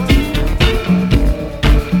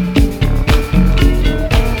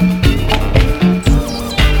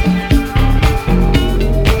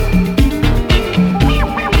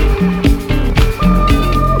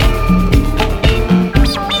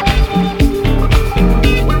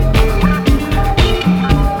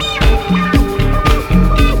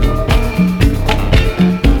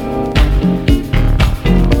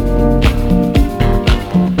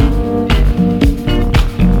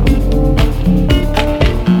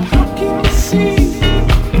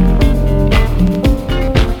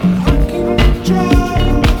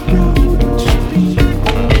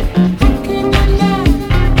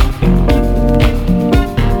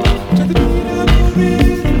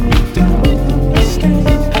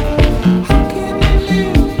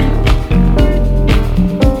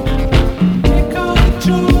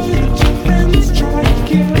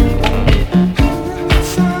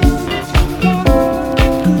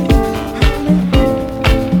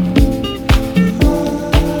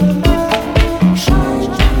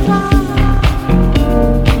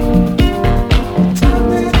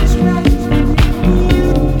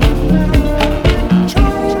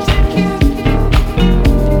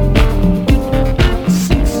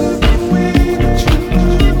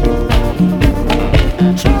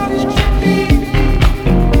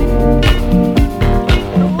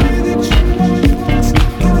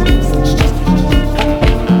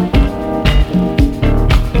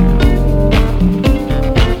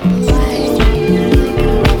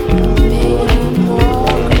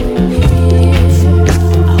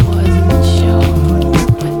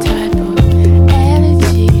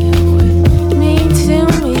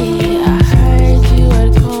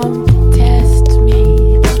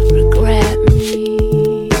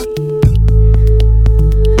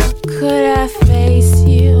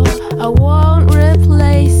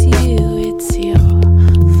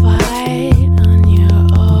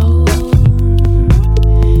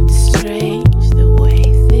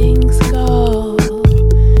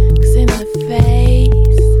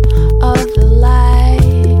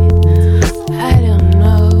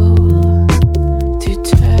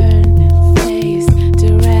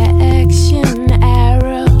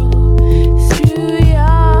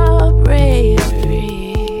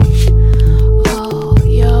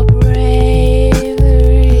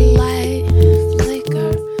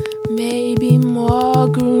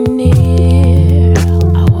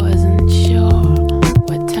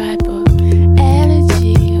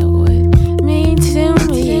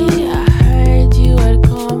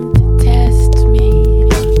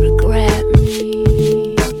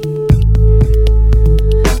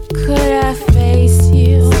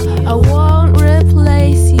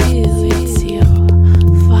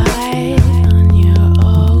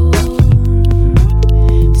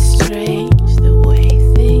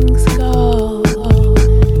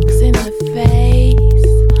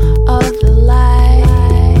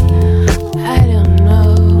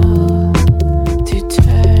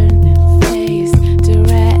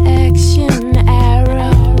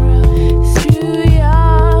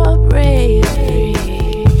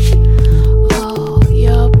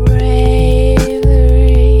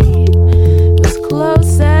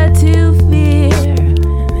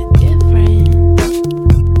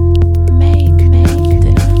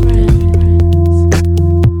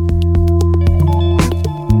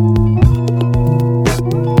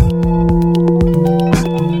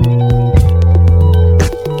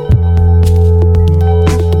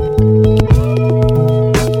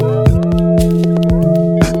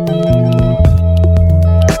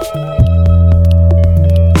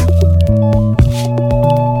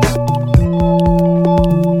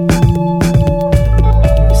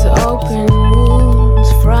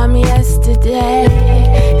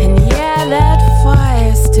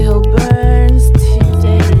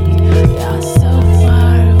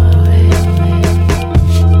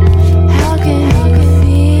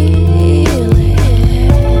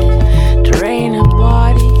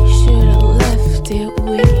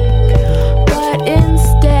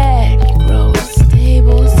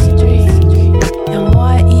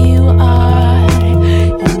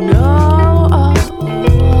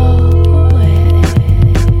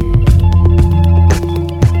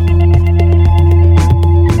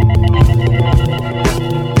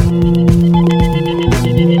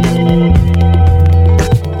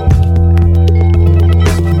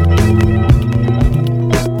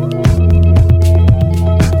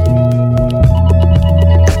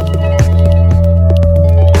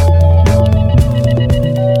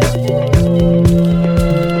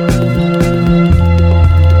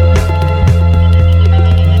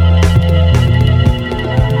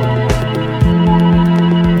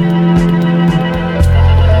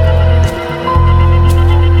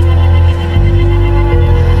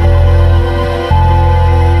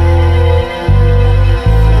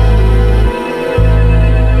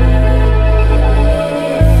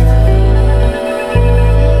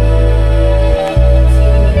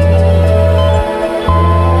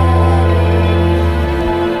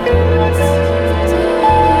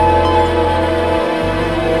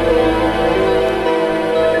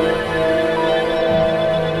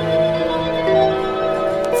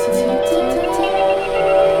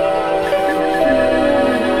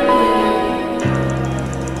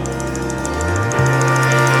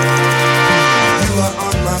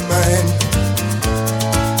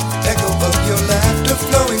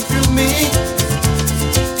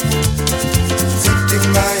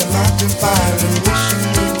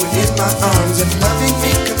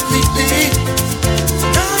 me.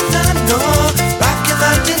 No, no, no. Rocky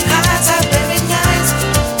Mountain Heights are very nice.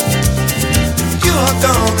 You are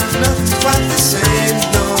gone and nothing's quite the same.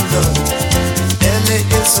 No, no. LA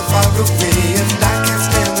is so far away, and I can't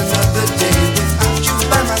stand another day without you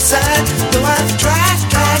by my side. Though I've tried.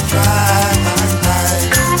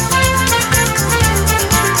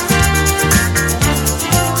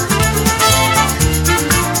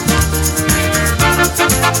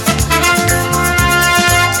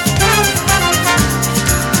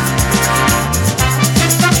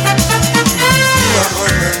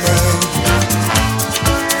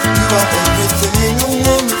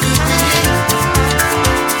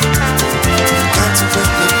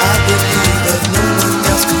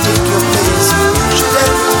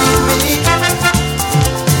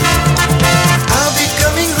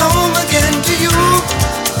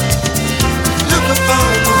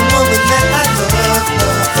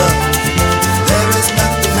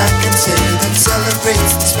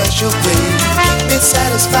 Special way, keep me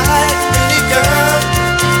satisfied, pretty girl.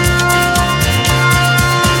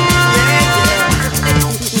 Yeah, yeah.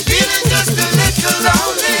 Feeling just a little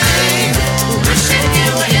lonely, wishing you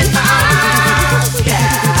were in my arms,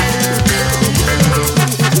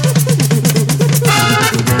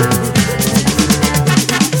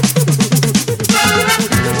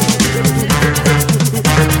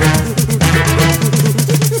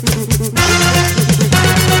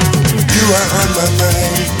 You are on my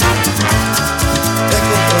mind.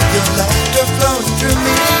 Your laughter flowing through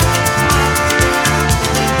me.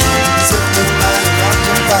 Sitting by a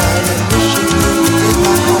mountain fire and wishing you in my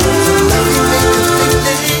arms and loving me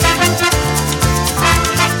completely.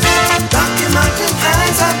 Rocky Mountain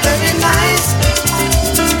Heights are very nice.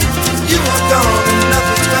 You are gone and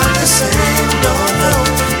nothing's quite the same. No, no.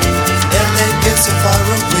 LA is so far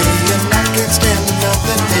away and I can't stand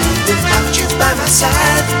another day without you by my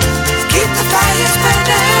side. Keep the fires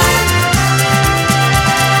burning.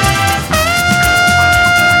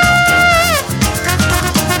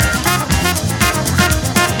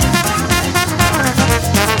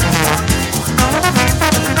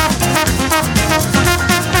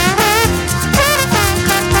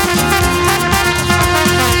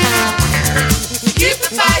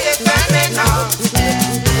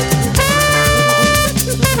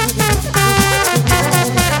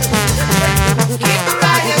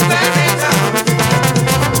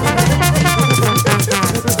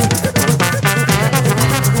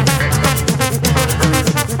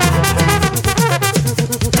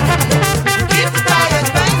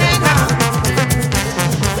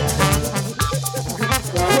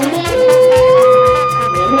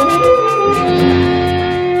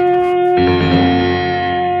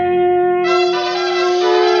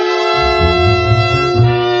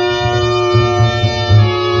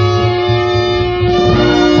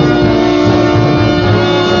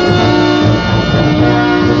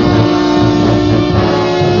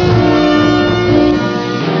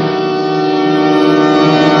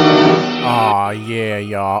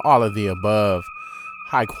 All of the above.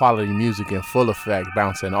 High quality music in full effect,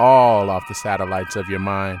 bouncing all off the satellites of your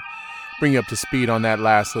mind. Bring you up to speed on that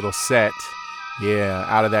last little set. Yeah,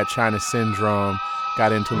 out of that China Syndrome,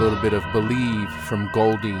 got into a little bit of Believe from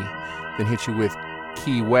Goldie, then hit you with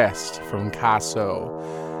Key West from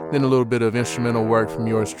Casso, then a little bit of instrumental work from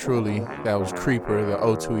yours truly. That was Creeper, the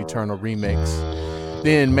O2 Eternal remix.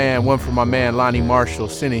 Then, man, one from my man Lonnie Marshall,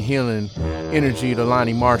 sending healing energy to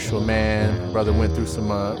Lonnie Marshall, man. Brother went through some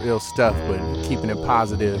ill stuff, but keeping it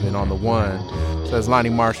positive and on the one. So as Lonnie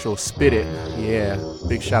Marshall, Spit It. Yeah,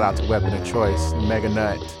 big shout out to Weapon of Choice, Mega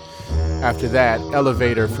Nut. After that,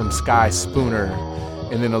 Elevator from Sky Spooner,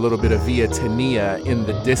 and then a little bit of Via Tania, In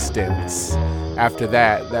the Distance. After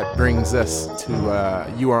that, that brings us to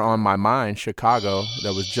You Are On My Mind, Chicago.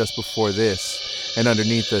 That was just before this. And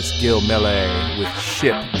underneath us, Gil Melee with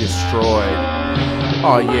Ship Destroyed.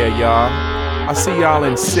 Oh yeah, y'all. I'll see y'all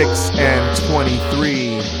in 6 and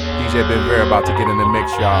 23. DJ Ben Vera about to get in the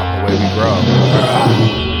mix, y'all. Away we grow.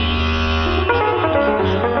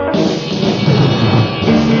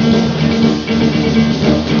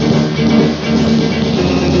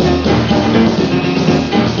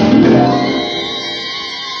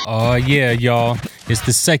 Oh yeah, y'all. It's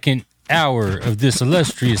the second hour of this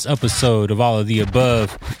illustrious episode of All of the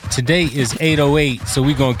Above. Today is 8:08, so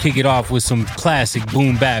we're gonna kick it off with some classic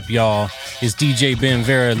boom bap, y'all. It's DJ Ben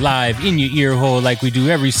Vera live in your ear hole like we do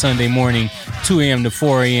every Sunday morning, 2 a.m. to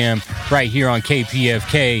 4 a.m. right here on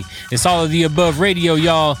KPFK. It's All of the Above radio,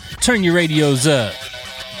 y'all. Turn your radios up.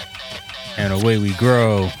 And away we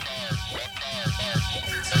grow.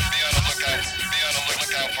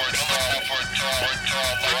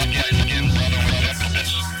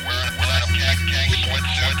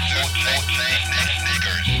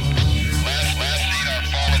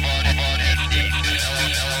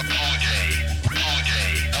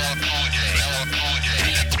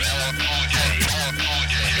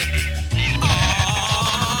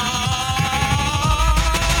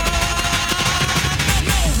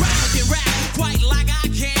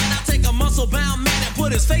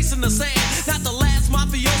 Not the last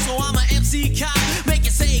mafioso, I'm a MC cop. Make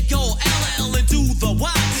it say go LL and do the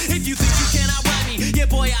Y. If you think you cannot rhyme me, yeah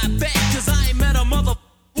boy I bet. Cause I ain't met a mother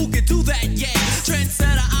who can do that yet.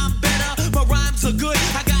 Trendsetter, I'm better, my rhymes are good.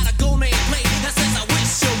 I got a go name plate that says I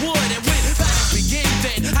wish you would. And when battles begin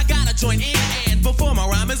then, I gotta join in. And before my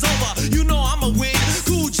rhyme is over, you know I'ma win.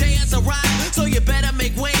 Cool J has a rhyme, so you better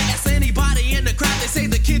make way. Ask anybody in the crowd, they say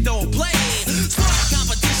the kid don't play. Sport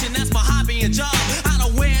competition, that's my hobby and job. I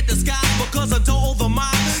don't wear disguise because I don't the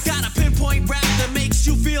mob. Got a pinpoint rap that makes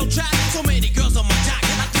you feel trapped. So many girls on my jock,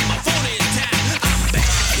 I think my phone is tapped. I'm back.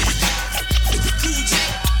 Cool J.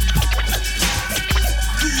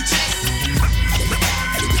 Cool J.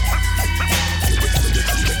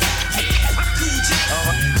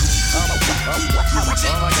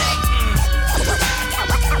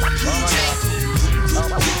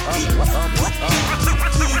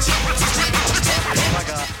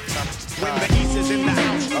 When the East is in the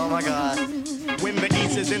house, oh my God. When the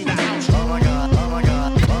East is in the house, oh my God, oh my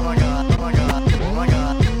God, oh my God, oh my God, oh my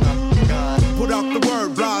God, oh God. Put out the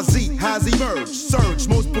word, Blasi has emerged. Surge,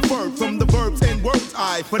 most preferred from the verbs and words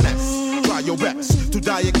I finesse. Try your best to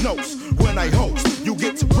diagnose. When I host, you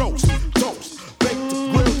get to roast, toast, baked,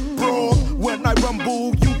 grilled, broad. When I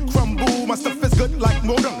rumble, you crumble. My stuff is good like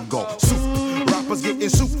Morongo. Soup, rappers getting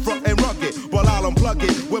super and rugged. While I'll unplug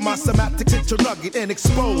it with my semantics hit your nugget and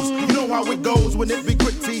expose. You know how it goes when it be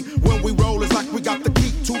gritty. When we roll, it's like we got the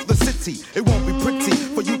key to the city. It won't be pretty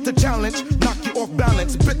for you to challenge, knock you off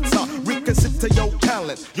balance. Bitter, reconsider your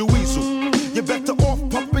talent. You weasel, you're better off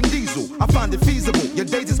pumping diesel. I find it feasible. Your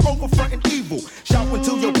days is over fronting evil. Shouting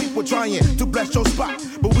to your people trying to bless your spot.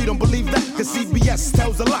 But we don't believe that, cause CBS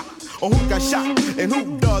tells a lot on who got shot and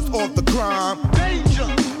who does all the crime. Danger!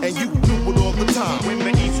 And you knew it all the time. When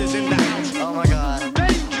the East is in the house, oh my God.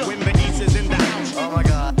 Danger! When the East is in the house, oh my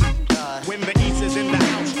God. God. When the East is in the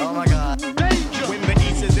house, oh my God. Danger! When the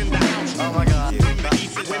East is in the house, oh my God. When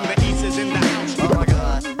the East is in the house, oh my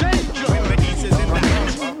God. Danger! When the East is in the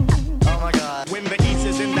house, oh my God. When the East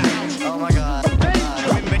is in the house, oh my God. Danger!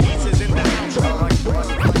 When the East is in the house, oh my God.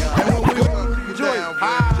 And when we enjoy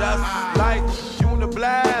just like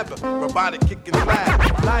Uniblab, robotic kicking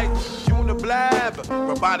slab. Like Uniblab,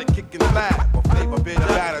 robotic kicking slab. Or flavor bit of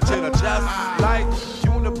batter, chitter, just like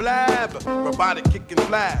Uniblab, robotic kicking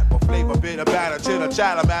slab. Or flavor bit of batter, chitter,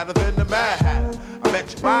 chatter, matter than the Mad Hatter. I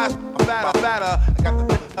bet you rise, I'm fatter. I got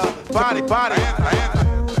the body.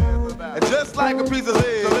 And just like a piece of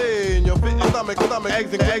lean, your fit, your stomach,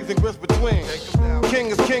 eggs and grits between.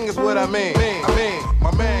 King is what I mean.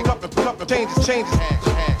 My man, cup and changes.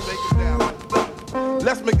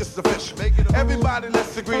 Let's make this official. Everybody,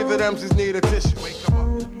 let's agree that MCs need a tissue.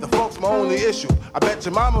 The folks, my only issue. I bet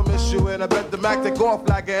your mama miss you, and I bet the Mac take off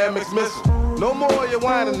like an MX missile. No more you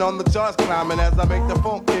whining on the charts climbing as I make the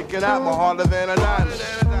phone kicking out more harder than a diamond.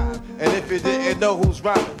 And if you didn't know who's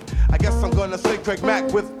rhyming, I guess I'm gonna say Craig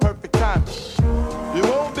Mack with perfect timing. You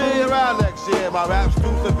won't be around next year. My rap's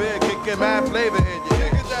too severe, kicking mad flavor in your ear.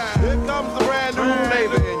 Here comes the brand new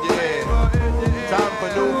flavor in your ear. Time for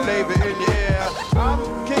new flavor in your ear. I'm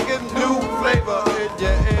kicking new flavor in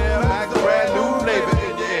your ear. Max, brand new flavor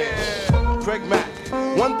in your ear. Craig Mack,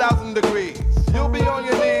 1,000 degrees. You'll be on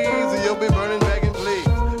your knees and you'll be burning, begging, please.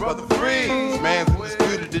 Brother Freeze, man's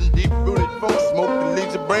disputed and deep-rooted. Funk smoke that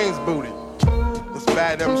leaves your brains booted. This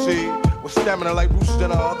bad MC with stamina like Bruce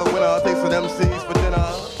Jenner. The winner takes an MCs for dinner.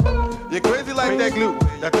 You're crazy like that glue.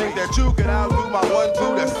 That think that you can outdo my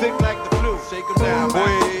 1-2 that's sick like the flu. Shake 'em down,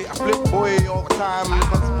 boy. I flip, boy, all the time.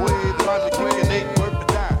 Plus, boy, trying to kick an 8 word per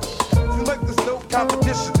dime. Seems like there's no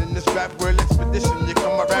competition in this rap world expedition. You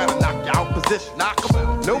come around and knock you out position. Knock 'em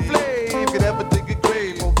out. No flame could ever dig a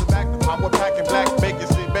grave. Hold the back, the power packing black, make it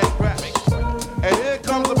see best rap. And here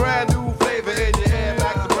comes a brand new flavor in your ear.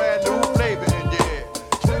 Max, a brand new flavor in your ear.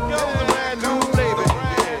 Here comes a brand new flavor in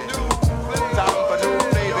your ear. Time for new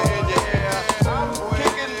flavor in your ear. I'm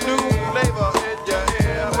kicking new flavor in your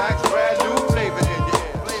ear. Max, brand new flavor in your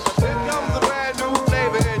ear. Here comes a brand new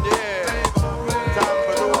flavor in your ear. Time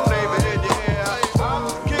for new flavor in your ear. I'm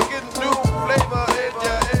kicking new flavor in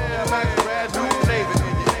your ear. Max, brand new flavor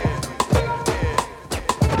in your ear.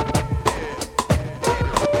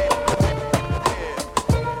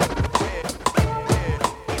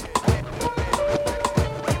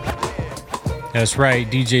 That's right,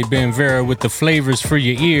 DJ Ben Vera with the flavors for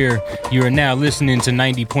your ear. You are now listening to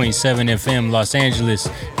 90.7 FM Los Angeles,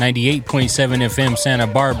 98.7 FM Santa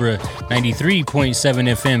Barbara, 93.7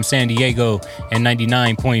 FM San Diego, and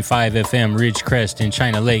 99.5 FM Ridgecrest in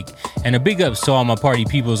China Lake. And a big ups to all my party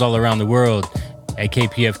peoples all around the world. at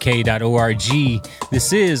kpfk.org.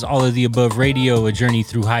 This is All of the Above Radio, a journey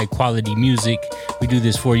through high quality music. We do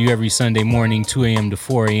this for you every Sunday morning, 2 a.m. to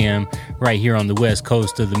 4 a.m., right here on the west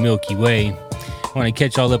coast of the Milky Way. I want to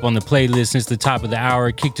catch y'all up on the playlist since the top of the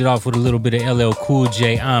hour. Kicked it off with a little bit of LL Cool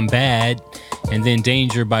J, I'm Bad, and then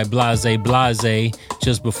Danger by Blase Blase.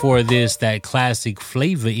 Just before this, that classic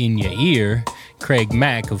Flavor in Your Ear, Craig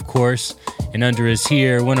Mack, of course. And under us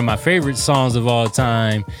here, one of my favorite songs of all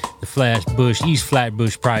time, the East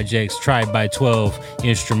Flatbush Project's Tribe by 12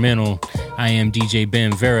 instrumental. I am DJ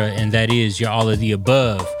Ben Vera, and that is your All of the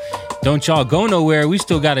Above. Don't y'all go nowhere. We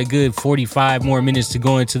still got a good 45 more minutes to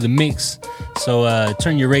go into the mix. So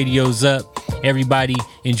turn your radios up. Everybody,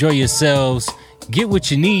 enjoy yourselves. Get what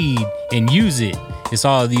you need and use it. It's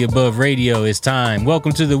All of the Above Radio. It's time.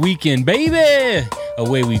 Welcome to the weekend, baby.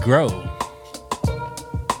 Away we grow.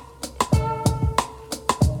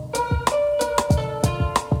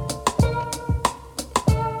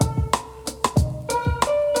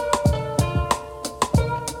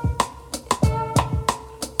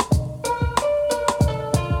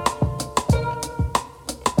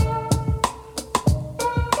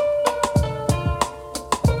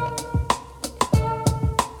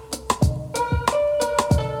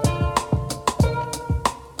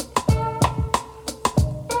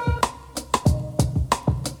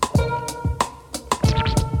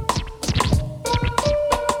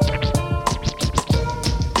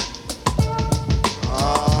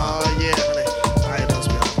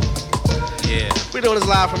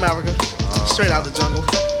 From Africa, straight out the jungle.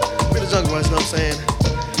 We're the jungle runs, you know what I'm saying?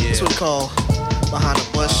 That's what we call behind the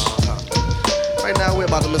bush. Right now we're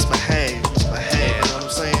about to misbehave, you know what I'm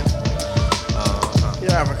saying?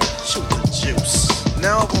 Yeah, Africa, shoot the juice.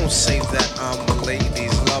 Now I won't say that I'm a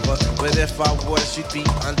ladies lover, but if I was, you'd be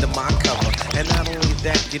under my cover. And not only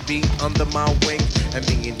that, you'd be under my wing, and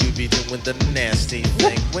me and you be doing the nasty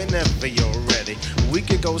thing. Whenever you're ready, we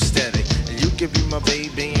could go steady. You could be my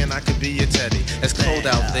baby and I could be your teddy. It's cold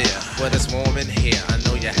out there, but it's warm in here. I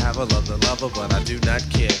know you have a lover, but I do not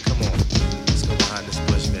care. Come on, let's go behind this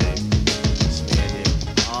bush, babe. It's me and you.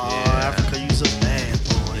 Oh, yeah. Africa, you's a bad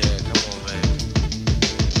boy. Yeah, come on, babe.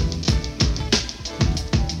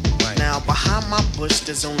 Right. Now, behind my bush,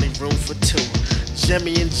 there's only room for two.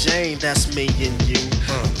 Jimmy and Jane, that's me and you.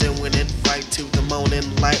 Doing it right to the morning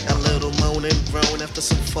light. A little moaning, groan after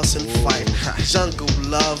some fuss and fight. Jungle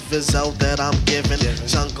love is all that I'm giving.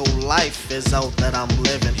 Jungle life is all that I'm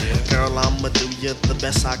living. Girl, I'ma do you the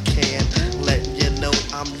best I can. Let you know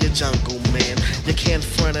I'm your jungle man. You can't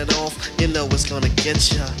front it off, you know it's gonna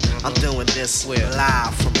get ya. I'm doing this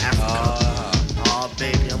live from Africa. Oh,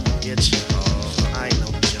 baby, I'ma get you. I ain't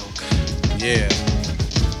no joke. Yeah.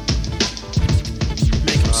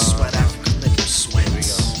 Sweat, Africa, make him sweat. Here we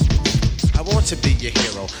go. I want to be your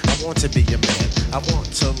hero. I want to be your man. I want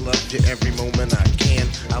to love you every moment I can.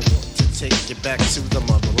 I want to take you back to the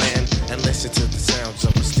motherland and listen to the sounds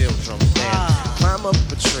of a steel drum band. Climb up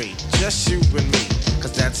a tree, just you and me,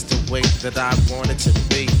 cause that's the way that I want it to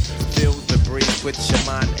be. Feel the breeze with your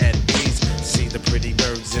mind at ease. See the pretty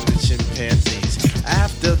birds and the chimpanzees.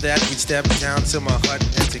 After that, we step down to my hut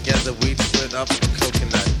and together we split up the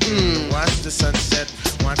coconut. Watch the sunset,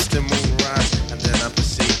 watch the moon rise, and then I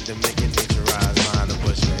proceed to make it nature rise behind the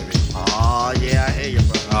bush, baby. Oh, yeah, I hear you,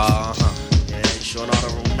 bro. Yeah, you sure know the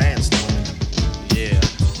romance, though. Yeah.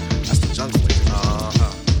 That's the jungle, baby.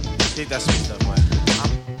 Keep that sweet stuff, man.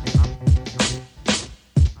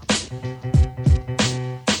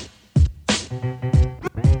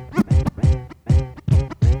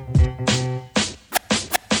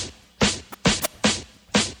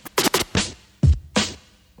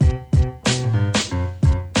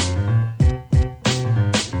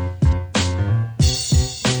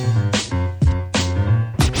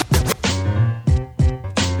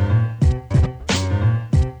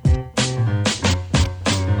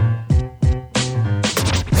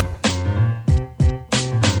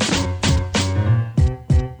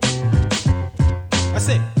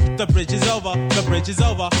 The bridge is over, the bridge is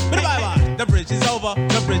over. Bye bye. The bridge is over,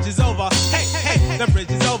 the bridge is over. Hey, hey, the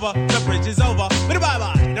bridge is over, the bridge is over. Bye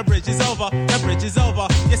bye. The bridge is over, the bridge is over.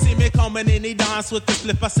 You see me coming in the dance with the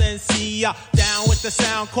flipper sensei. Down with the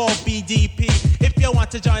sound called BDP. If you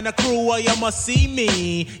want to join the crew, well, you must see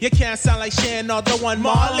me. You can't sound like Shan or the one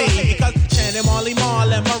Marley. Because Shan and Marley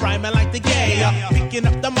Marlin, my rhyming like the gay. Picking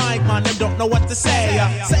up the mic, man, them don't know what to say.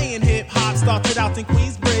 Saying hip hop started out in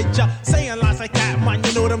Queensbridge. Saying lines like that, man,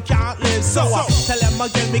 you know them can't live. So tell them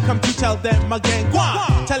again, me come to tell them again. Go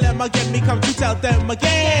on. Tell them again, me come to tell them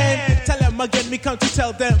again. Tell them again, me come to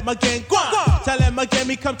tell them again. Go on. Tell them again,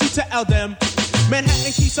 me come to tell them.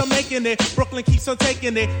 Manhattan keeps on making it, Brooklyn keeps on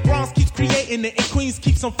taking it, Bronx keeps creating it, and Queens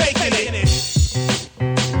keeps on faking it.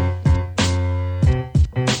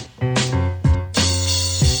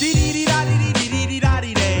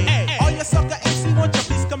 Hey, all your sucker MC, won't you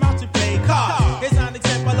please come out to play? Here's an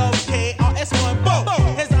example of KRS-One. Boom.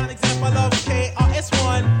 Here's an example of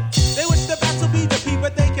KRS-One. They wish the battle be the P,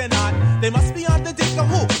 but they cannot. They must be on the dick of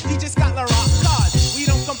who? DJ Scott LaRock. God, we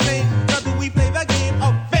don't complain, nor do we play the game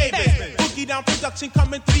of favors. Boogie Down Production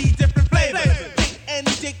come in 3 different flavors. Pick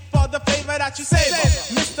any dick for the flavor that you savor.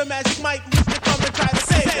 Mr. Magic Mike used to come and try to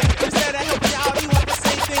save you. Instead of helping you out, he want the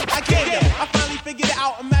same thing I gave you. I finally figured it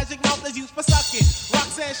out, a magic mouth is used for sucking.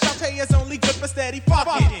 Roxanne Shante is only good for steady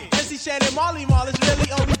fucking. MC Shannon Marley Marl is really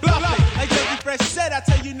only bluffing. Like Jeffrey Fresh said, I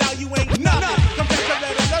tell you now you ain't nothing. Come back to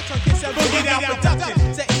Red Alert on Kiss and Boogie Down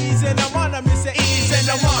Production. Say ease and I'm on, I miss it, ease and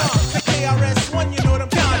I'm on. The KRS-One, you know them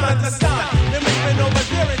can't understand. They're moving over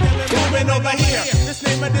there and then they're moving over here. This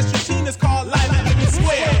name of this routine is called Live Living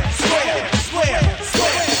Square. Square, square,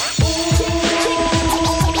 square.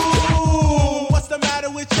 Ooh, what's the matter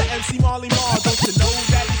with your MC Marley Marl? Don't you know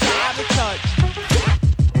that he's out of touch?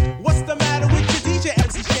 What's the matter with your DJ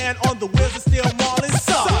MC Shan on the wheels of steel Marlin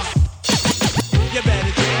sucks? You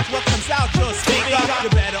better change what comes out your speaker. You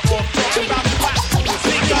better off talking about the rap to the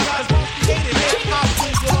speaker. Cause most created hip-hop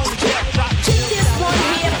fools will only get dropped. This one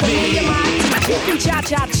here for me and my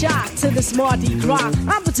cha-cha-cha to this Mardi Gras.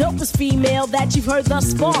 I'm the dopest female that you've heard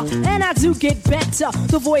thus far, and I do get better.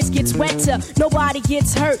 The voice gets wetter, nobody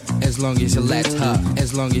gets hurt. As long as you let her,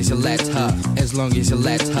 as long as you let her, as long as you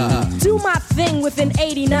let her. Do my thing with an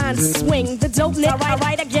 89 swing. The dope net,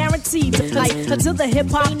 right, I guarantee to play to the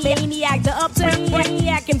hip-hop maniac, the uptown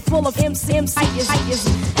maniac, and full of MC is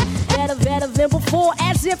better than before,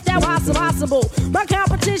 as if that was possible. My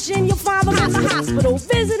competition, you'll find them in the hospital.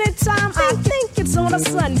 Visiting time, I think it's on a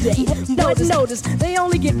Sunday. But notice, they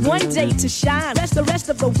only get one day to shine. The rest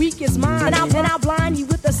of the week is mine. And I'll blind you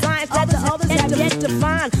with the science that the others have yet to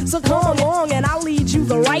find. So come along and I'll lead you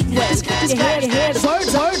the right way. Just your head,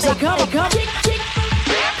 words, they come. Kick, kick,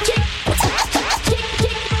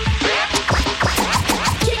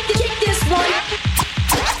 kick, kick this one.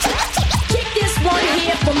 Kick this one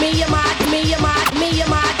here for me and my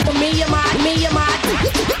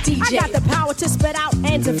DJ. I got the power to spit out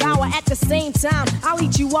and devour at the same time. I'll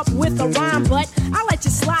eat you up with a rhyme, but I'll let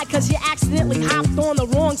you slide cause you accidentally hopped on the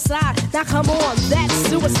wrong side. Now come on, that's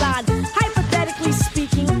suicide. Hypothetically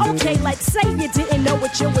speaking, okay, let's say you didn't know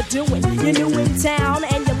what you were doing. You're new in town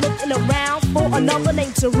and you're looking around for another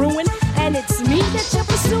name to ruin, and it's me that you're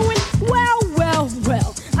pursuing. Well,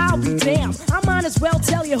 I'll be damned. I might as well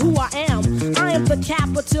tell you who I am. I am the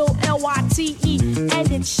capital L-Y-T-E,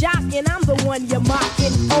 and it's shocking, I'm the one you're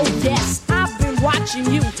mocking. Oh yes, I've been watching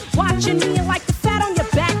you, watching me, and like the fat on your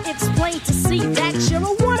back, it's plain to see that you're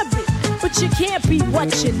a wannabe. But you can't be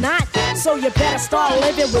what you're not, so you better start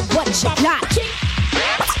living with what you got.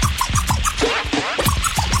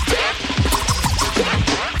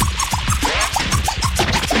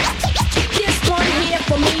 This one here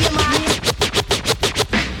for me and my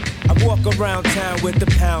walk around town with the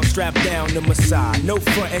pound strapped down to my side. No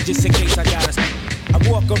front end just in case I gotta. I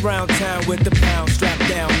walk around town with the pound strapped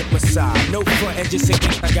down to my side. No front end just in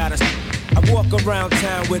case I gotta. I walk around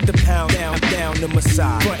town with the pound down to my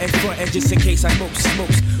side. Front end just in case I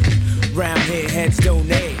smokes. Round here heads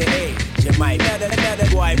donate. Hey, you might let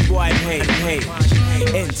wipe, hey.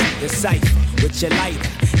 Into the cipher with your lighter.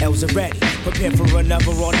 L's are ready, prepare for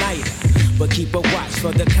another all-nighter. But keep a watch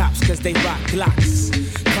for the cops, cause they rock Glocks.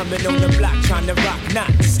 Coming on the block, trying to rock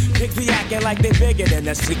knots. Pigs be acting like they bigger than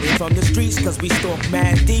us. Sleeping from the streets, cause we stalk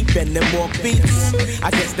mad deep and them more beats. I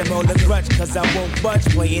guess them hold a grudge, cause I won't budge.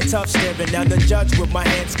 Playing tough, staring down the judge with my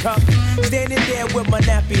hands cuffed. Standing there with my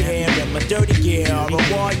nappy hair and my dirty gear.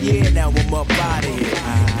 All year, now I'm up out of here.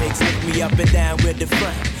 Pigs lift me up and down with the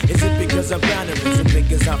front. Is it because I'm brown or is it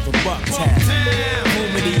because I'm from Bucktown?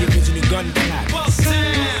 Home of the original gun clappers.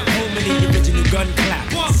 Home of the original gun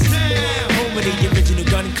clappers. Home of the original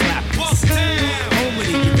gun clappers. Home of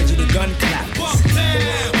the original gun clappers.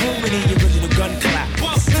 Home of the original gun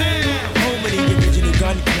clappers. Home of the original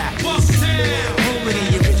gun clappers. Home of the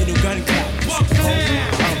original gun clappers. Home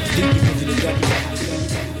of the original gun clappers.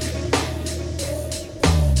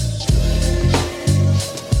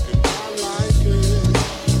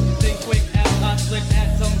 Think quick, split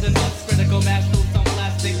atoms and nuts. Critical mass through some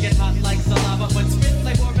plastic. Get hot like saliva, but spit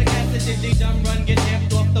like boric acid. Diddy dumb run, get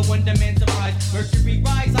amped off the one demand surprise. Mercury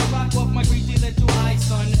rise, I rock off my greasy little eye.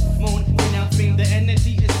 Sun, moon, pronounce beam, the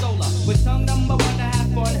energy is solar. With tongue number 1 to have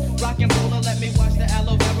fun. Rockin' roller, let me watch the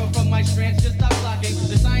aloe vera from my strands. Just stop blocking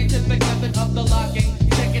the scientific method of the locking.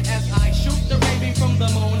 Check it as I shoot the raving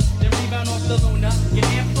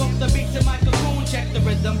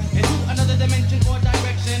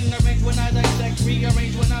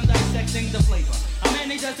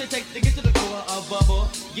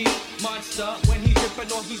Ye monster, when he's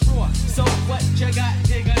ripping or he's raw. So what you got,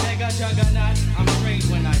 digga, nigga, juggernaut? I'm strange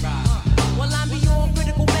when I ride. Well, I'm beyond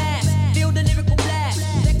critical mass. Feel the lyrical blast.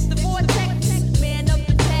 Next to vortex, man up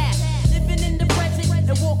the past. Living in the present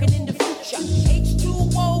and walking in the future.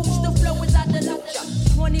 H2O's, the flow is out the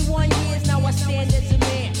lucha. 21 years now I stand as a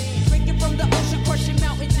man. Drinking from the ocean, crushing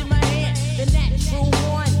mountains in my hand. The natural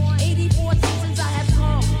one. 84 seasons I have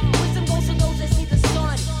come. Wisdom goes to those that see the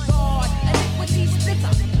sun. God, iniquity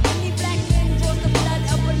splitter. Any black man draws the blood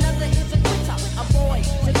of another is a quitter. A boy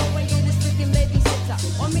to go and get a stricken babysitter.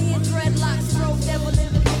 Or me in dreadlocks, throw devil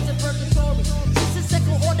in the pits of purgatory. Just a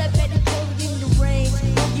second order, petty code in the range.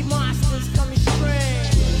 Boogie monsters coming strange.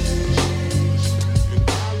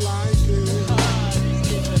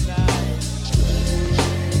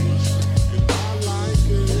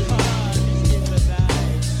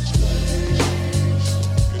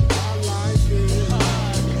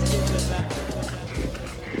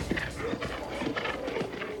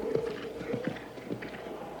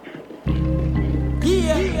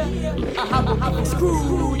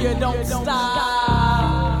 Screw you, don't stop.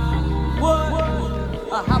 What?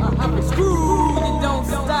 I screw you, don't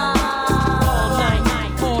stop. All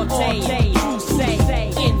night, all day, you say,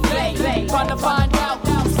 in play. Trying to find out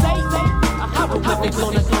who say. I be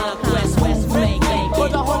on the conquest, west make. For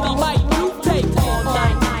the holy might you take. All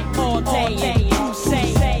night, all day, you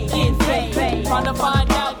say, in play. Trying to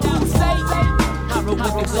find out who say.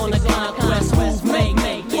 Hieroglyphics on the conquest, west make.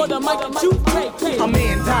 For the mic that you take. A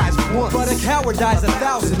man dies once, but a coward dies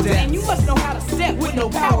 1,000 deaths. And you must know how to step with no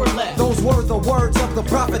power left. Those were the words of the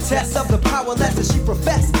prophetess of the powerless that she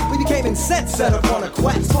professed. We became incensed, set up on a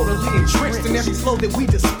quest. Totally entrenched in every flow that we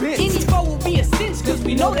dispense. Any foe will be a cinch, cause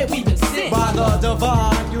we know that we've been sent by the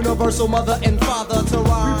divine, universal mother and father to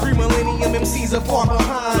rhyme. We pre-millennium MCs are far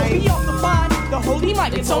behind. So we off the mind, the holy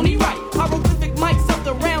mic, it's only right. Hieroglyphic mics of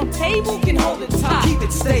the round table can hold it tight. Keep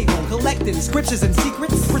it stable, collecting scriptures and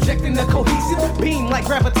secrets, projecting the cohesive beam like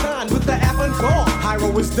graviton with the avant-garde.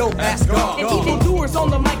 Hyro is dope, ask God. And evil doers on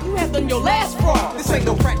the mic, you have done your last fraud. This ain't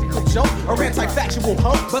no practical joke or anti-factual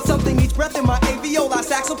hope, but something each breath in my alveoli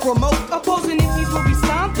sax will promote. Opposing entities will be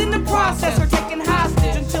stomped in the process or taken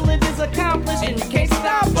hostage until it is accomplished and you can't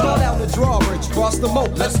stop us. Draw down the drawbridge, cross the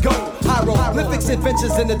moat, let's go. Hieroglyphics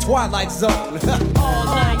adventures in the twilight zone. All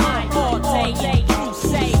night, all day, you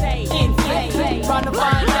say, in play. Trying to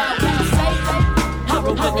find out who say.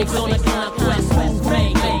 Hieroglyphics on the conquest, west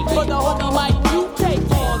make. For the holy mic you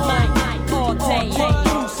take. All night, all day,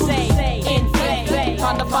 you say, in play.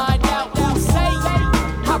 Trying to find out who say.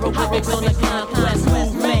 Hieroglyphics on the conquest,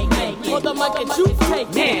 west make. For the mic that you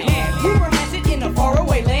take. Man, rumor has it in a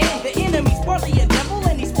faraway land. The enemy's partly a devil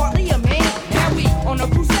and he's partly a man. Now we on a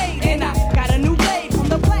crusade and I got a new blade from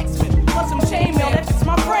the blacksmith. Plus some chainmail that fits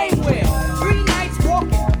my frame well. 3 nights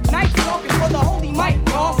walking for the holy mic,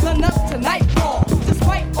 y'all. Sun up to nightfall.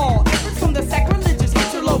 Despite all efforts from the sacrilegious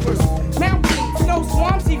interlopers, mountains, snow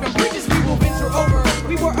swamps, even bridges we will venture over.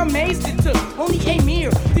 We were amazed it took only a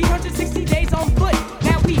mere 360 days on foot.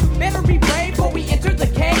 Now we better be brave before we enter the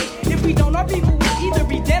cave. If we don't, our people will either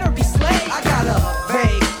be dead or be slaves. I got a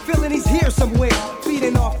vague feeling he's here somewhere,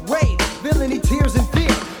 feeding off rage, villainy, tears, and fear.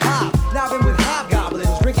 Now been with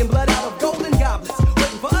hobgoblins, drinking blood out of golden goblets,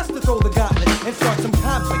 waiting for us to throw the gauntlet and start some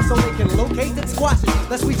conflict so they can locate and squash it.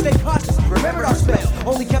 Lest we stay cautious, remembered our spell,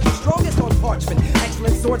 only kept the strongest on parchment.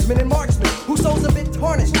 Excellent swordsmen and marksmen, whose souls have been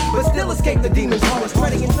tarnished, but still escape the demon's harness,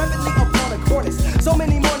 treading intrepidly upon a cornice. So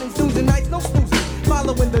many mornings, noons, and nights, no snoozing,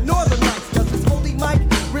 following the northern lights. Does this holy mic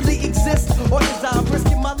really exist, or is I'm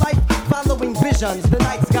risking my life following visions? The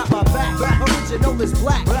night's got my back, original is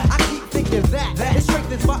black. I keep thinking that it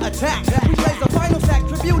strengthens my attack. We place the final sack,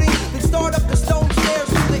 tributing, then start up the stone stairs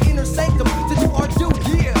to the inner sanctum to do our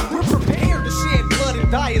duty. Yeah, we're prepared to shed blood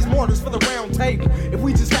and die as martyrs for the round table. If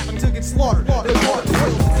we just happen to get slaughtered, then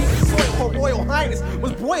the soil for Royal Highness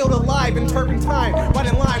was boiled alive in turpentine, right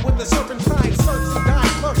in line with the serpentine. Search and die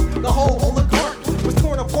first. The whole oligarch was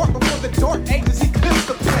torn apart before the dark ages eclipsed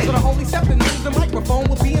the play. So the holy scepter needs the microphone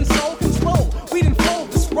will be in soul control. We didn't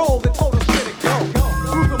fold the scroll that told us where to go.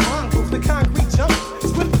 Through the mongrels, the concrete jungle,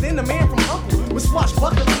 swift within the man from Uncle, with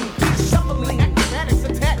swashbuckling, feet shuffling, acrobatics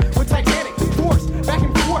attack with titanic force, back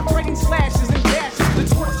and forth, writing slashes and dashes.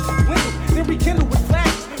 The torch dwindled, then rekindled with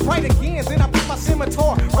flashes. Right again, then I put my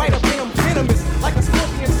scimitar right up in them, venomous, like a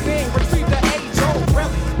scorpion sting. Retrieve the age-old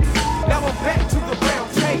relic. Now I'm back to the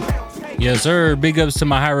round table. Yes, sir. Big ups to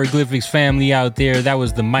my hieroglyphics family out there. That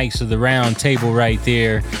was the mics of the round table right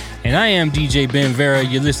there. And I am DJ Ben Vera.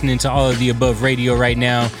 You're listening to All of the Above Radio right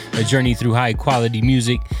now, a journey through high quality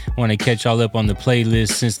music. Want to catch y'all up on the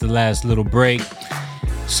playlist since the last little break.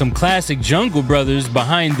 Some classic Jungle Brothers,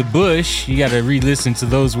 Behind the Bush. You got to re-listen to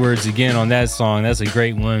those words again on that song. That's a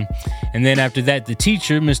great one. And then after that, The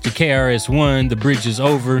Teacher, Mr. KRS-One, The Bridge Is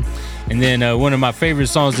Over. And then one of my favorite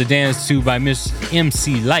songs to dance to by Miss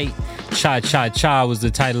MC Light, Cha Cha Cha was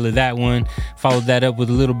the title of that one. Followed that up with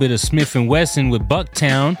a little bit of Smith & Wesson with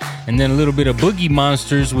Bucktown, and then a little bit of Boogie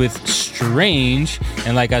Monsters with Strange.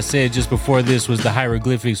 And like I said, just before this was the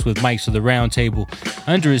Hieroglyphics with Mics of the Round Table.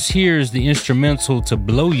 Under us here is the instrumental To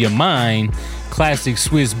Blow Your Mind, classic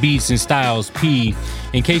Swiss Beats and Styles P.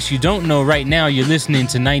 In case you don't know, right now you're listening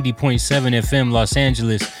to 90.7 FM Los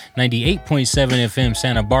Angeles, 98.7 FM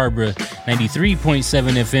Santa Barbara, 93.7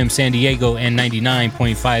 FM San Diego, and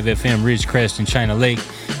 99.5 FM Ridgecrest and China Lake,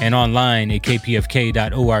 and online at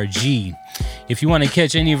kpfk.org. If you want to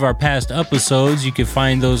catch any of our past episodes, you can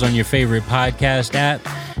find those on your favorite podcast app,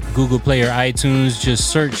 Google Play or iTunes. Just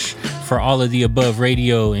search for All of the Above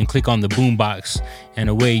Radio and click on the boombox, and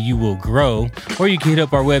away you will grow. Or you can hit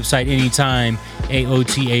up our website anytime,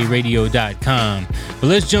 aotaradio.com. But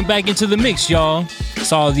let's jump back into the mix, y'all.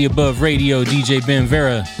 It's All of the Above Radio, DJ Ben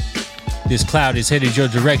Vera. This cloud is headed your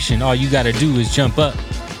direction. All you gotta do is jump up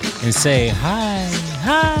and say hi,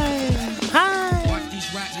 hi, hi. Watch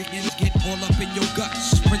these rap niggas get all up in your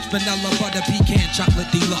guts. French vanilla butter pecan chocolate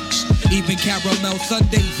deluxe. Even caramel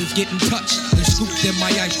sundaes is getting touched and scooped in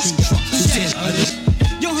my ice cream truck.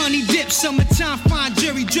 Yo, honey dip, summertime, fine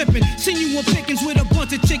jury dripping. Seen you on pickings with a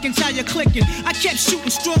bunch of chickens, how you clicking? I kept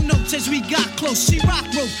shooting strong notes as we got close. She rock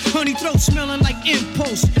rope, honey throat smelling like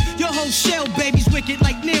impulse. Your whole shell, baby's wicked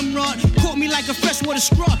like Nimrod. Caught me like a freshwater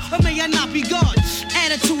straw, or may I not be God?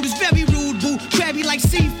 Attitude is very rude, boo. Crabby like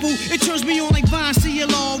seafood, it turns me on like Vine,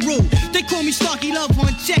 CLR rule. They call me Starkey Love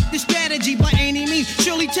Hunt, check the strategy by any means.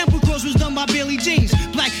 Shirley Temple Cross was done by Billy Jeans.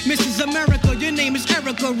 Black Mrs. America, your name is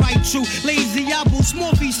Erica, right true. Lazy Apple,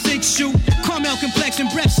 small feet, 6 shoe. Caramel complexion,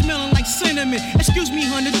 breath smelling like cinnamon. Excuse me,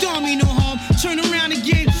 honey, don't mean no harm. Turn around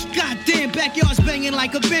again, goddamn, backyard's banging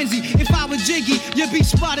like a Benzie. If I was Jiggy, you'd be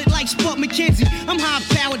spotted like Spud McKenzie. I'm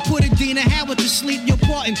high-powered, put Adina Howard to sleep, you're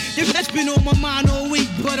parting. If that's been on my mind all week,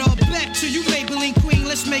 but back to you, Maybelline Queen,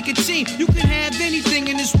 let's make a team. You can have anything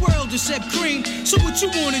in this world except cream. So what you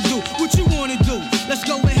wanna do? What you wanna do? Let's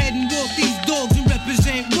go ahead and walk these dogs and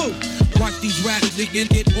represent Woo. Watch these rap niggas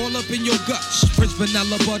get all up in your guts. French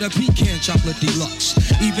vanilla butter pecan chocolate deluxe.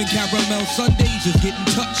 Even caramel sundaes is getting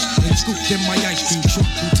touched and scooped in my ice cream truck.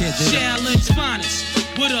 Who tears it up? Challenge finest.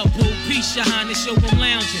 What up, boo? Peace, your highness, yo, I'm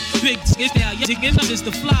lounging. Big it's now, you digging up is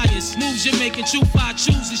the flyers. Moves you're making, true fire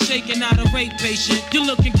chooses, shaking out a rape patient. You're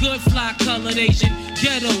looking good, fly colored Asian.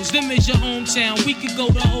 Ghettos, them is your hometown. We could go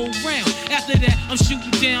the whole round. After that, I'm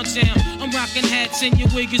shooting downtown. I'm rocking hats and your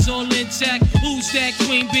wig is all intact. Who's that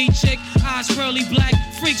queen bee chick? Eyes pearly black.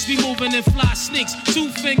 Freaks be moving and fly sneaks.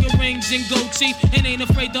 2-finger rings and gold teeth and ain't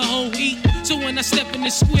afraid to hold heat. So when I step in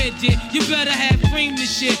the square, dear, you better have cream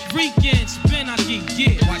this shit. Weekends, Ben Aki,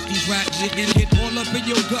 yeah. Watch these rap niggas get all up in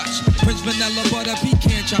your guts. Prince vanilla butter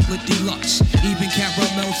pecan chocolate deluxe. Even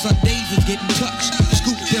caramel sundaes is getting touched.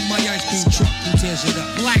 Scooped in my ice cream truck. Who tears it up?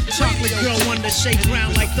 Black chocolate girl, one that shake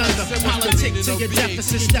ground like thunder. Politic to your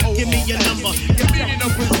deficit step. Give me your number. The meaning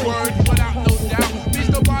of his word, without no doubt, means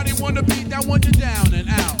nobody wanna beat that one you down and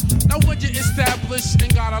out. Now when you're established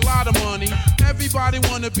and got a lot of money, everybody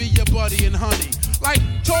wanna be your buddy and honey. Like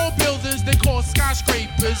tall buildings they call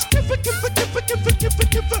skyscrapers.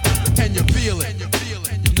 And you feel it.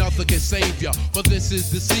 Nothing can save ya, but this is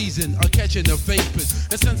the season of catching the vapors.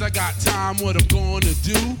 And since I got time, what I'm gonna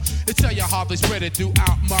do is tell you how they spread it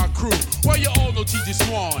throughout my crew. Well, you all know T.J.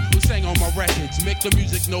 Swan, who sang on my records. Make the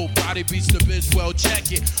music nobody beats the biz, well,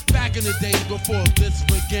 check it. Back in the days before this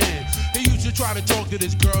began, he used to try to talk to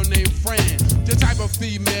this girl named Fran. The type of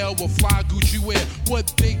female with fly Gucci wear,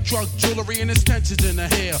 with big truck jewelry and extensions in her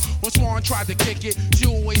hair. When Swan tried to kick it, she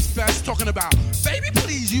always fast, talking about, baby,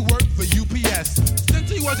 please, you work for UPS. Since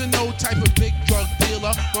he wasn't no type of big drug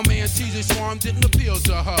dealer, my man T.J. Swan didn't appeal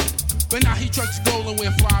to her. But now he trucks gold and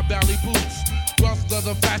wear fly belly boots, rough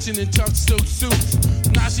leather fashion and tough silk suits.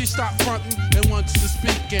 Now she stopped fronting and wants to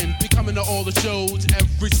speak and be coming to all the shows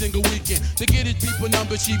every single weekend. To get his people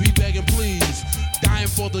number, she be begging please, dying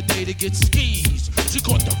for the day to get skis. She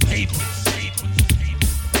caught the vapors.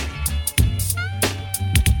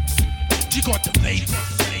 She caught the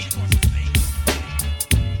vapors.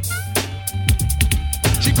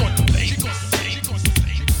 She caught the vapors.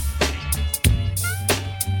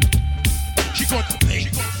 She caught the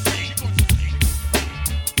vapors.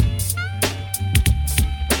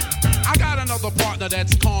 I got another partner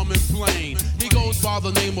that's calm and plain. He goes by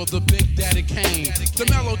the name of the Big Daddy Kane. The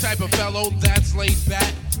mellow type of fellow that's laid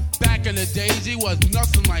back. Back in the days, he was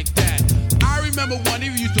nothing like that. I remember when he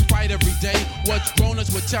used to fight every day. What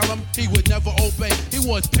grown-ups would tell him, he would never obey. He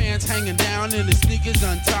wore his pants hanging down and his sneakers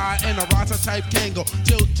untied, and a Rasta-type Kango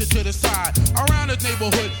tilted to the side. Around his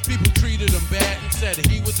neighborhood, people treated him bad and said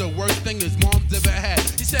he was the worst thing his mom's ever had.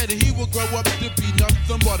 He said he would grow up to be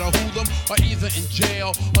nothing but a hoodlum, or either in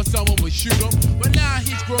jail or someone would shoot him. But now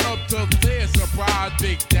he's grown up to their surprise.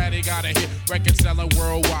 Big Daddy got a hit record selling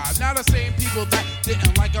worldwide. Now the same people that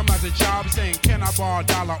didn't like him as a job saying, can I borrow a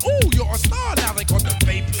dollar? Ooh, you're a star. Now they call the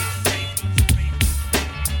vapors.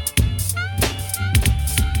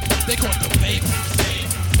 They call the vapors.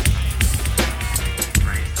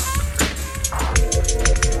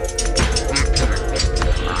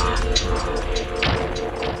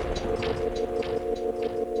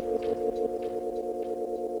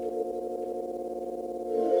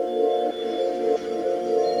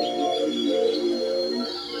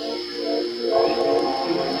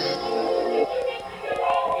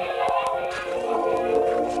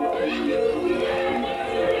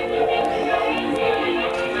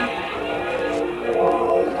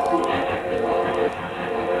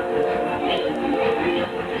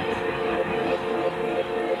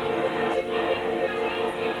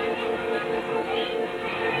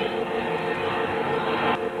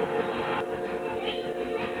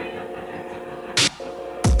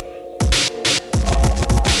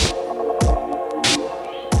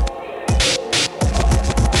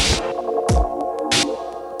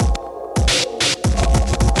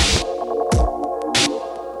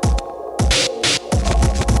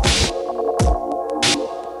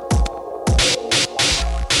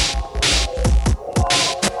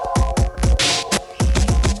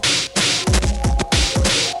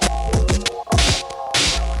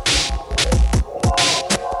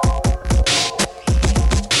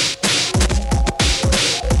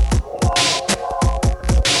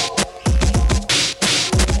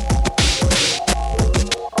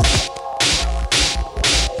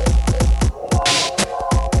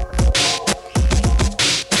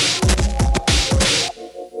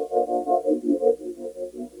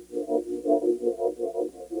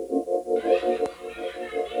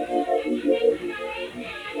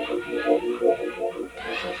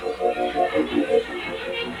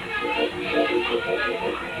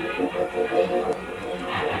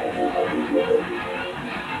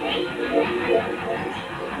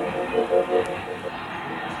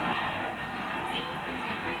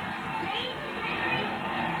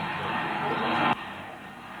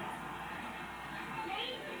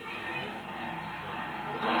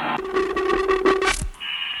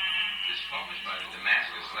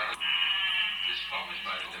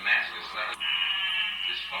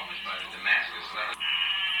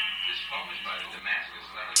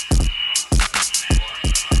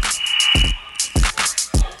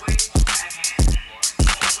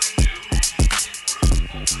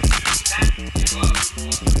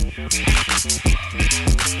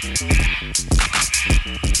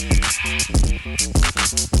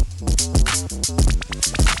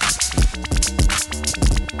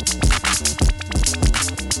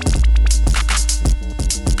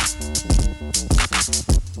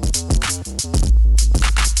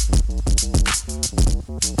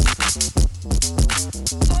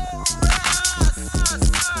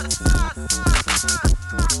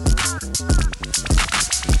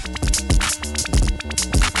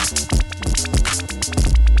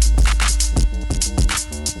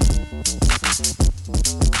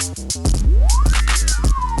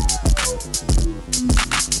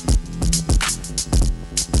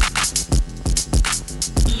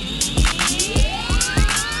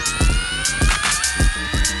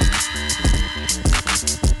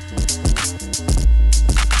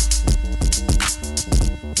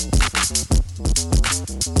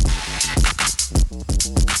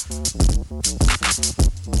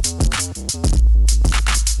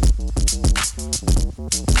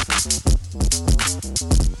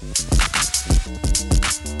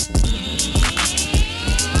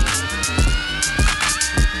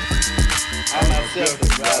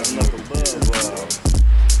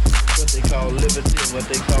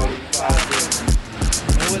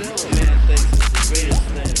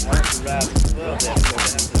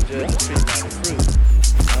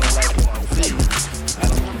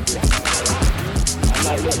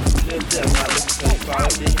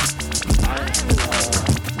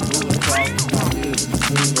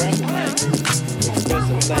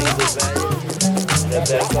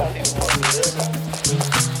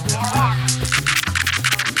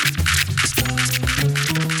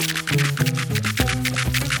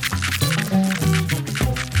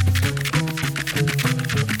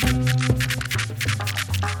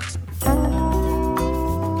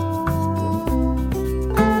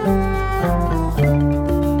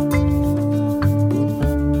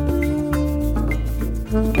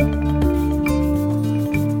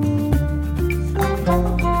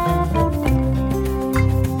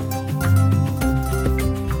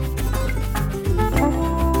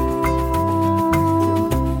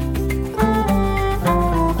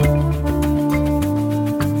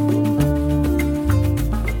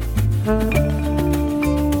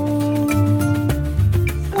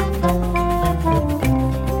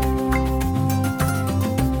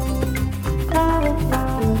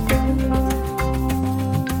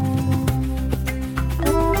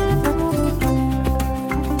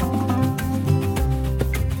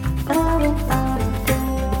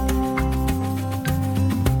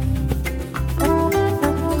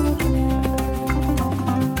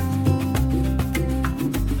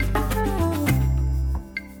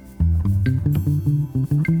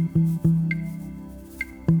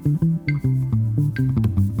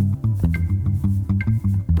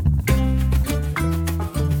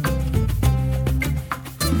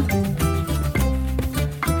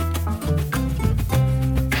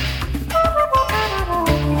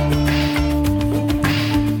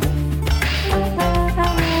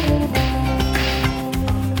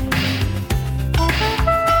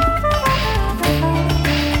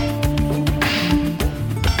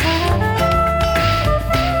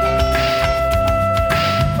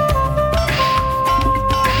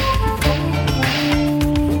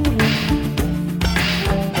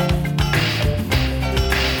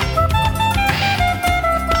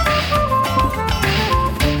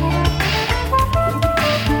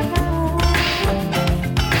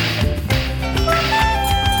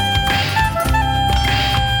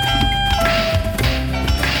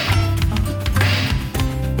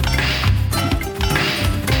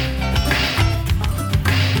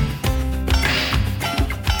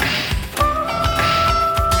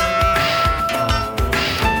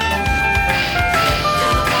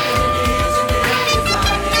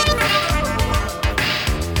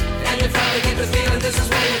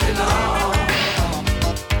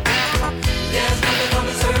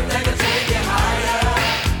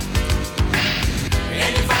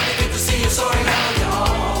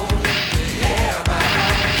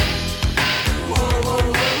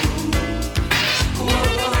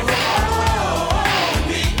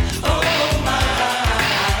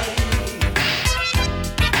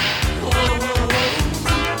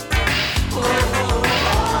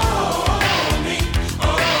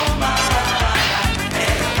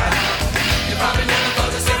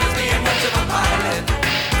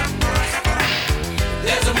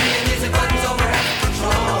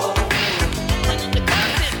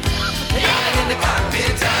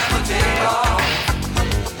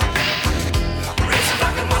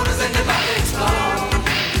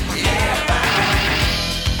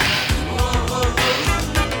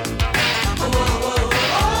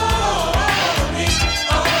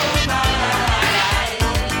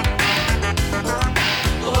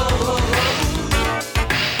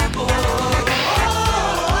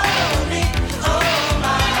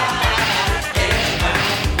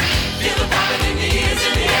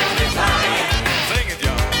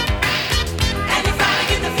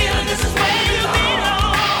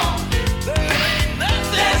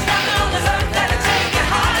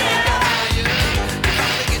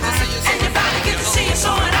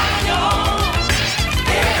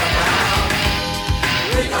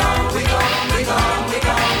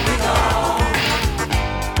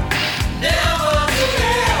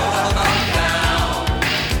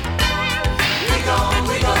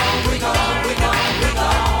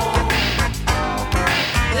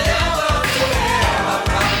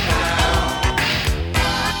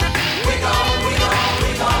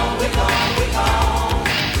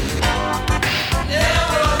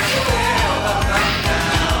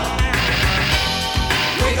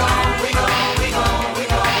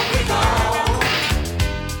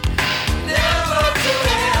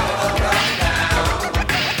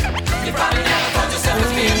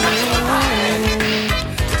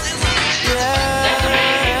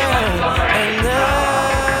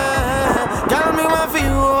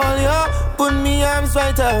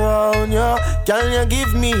 right around you. Can you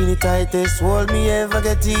give me the tightest hold me ever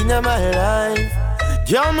get in my life?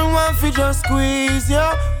 Girl, me want fi just squeeze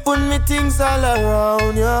you, put me things all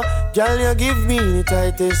around you. Girl, you give me the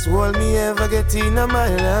tightest hold me ever get in my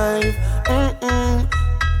life.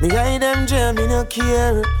 Me hide them jam, me no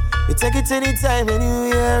care. You take it anytime,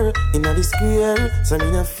 anywhere. Inna the square, so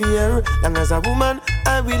me no fear. Long as a woman,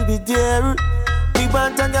 I will be there. Me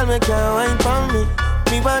want a girl, me can't wine for me.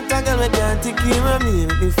 Me want a girl, me can't take care of me.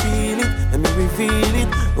 Let me feel it, let me reveal it.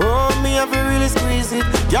 Oh, me have to really squeeze it.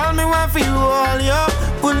 Girl, me want for you all, yo.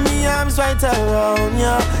 Put me arms right around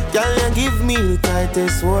you. Girl, you give me the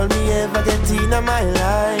tightest hold me ever get in my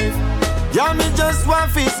life. Girl, me just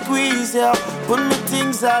want to squeeze ya, put me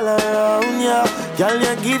things all around ya. Girl,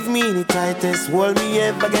 you give me the tightest hold me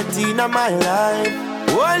ever get in my life.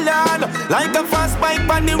 Hold on, like a fast bike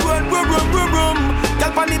on the road, boom, boom, boom, boom.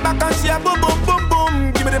 Girl, on the back and she a boom, boom, boom,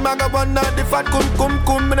 boom. Give me the maga one and the fat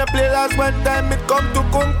cum. Me the play last one time, it come to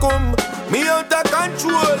cum. Me out of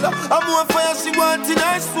control, I'm more fire she want in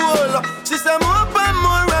her soul. She say more and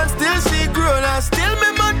more and still she grown. And still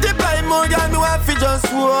me multiply more, girl, me want fi just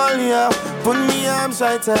hold ya. Put me arms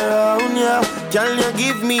right around ya. Girl, you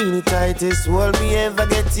give me the tightest hold me ever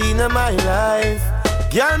get in my life.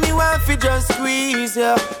 Girl, me want fi just squeeze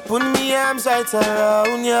ya, put me arms right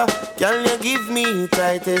around ya. Girl, you give me the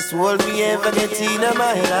tightest hold me ever get in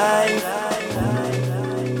my life.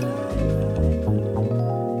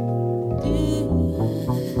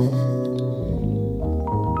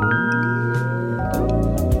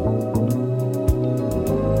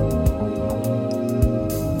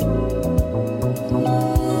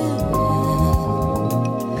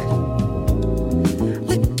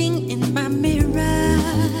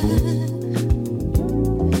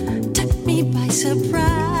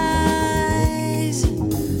 Surprise,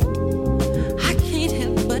 I can't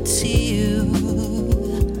help but see you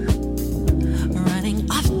running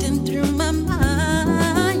often through my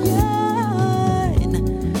mind,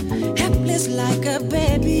 helpless like a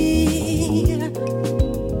baby,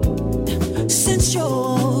 since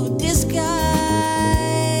your disguise,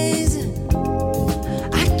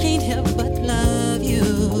 I can't help but love you.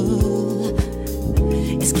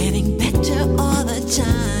 It's getting better all the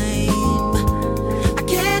time.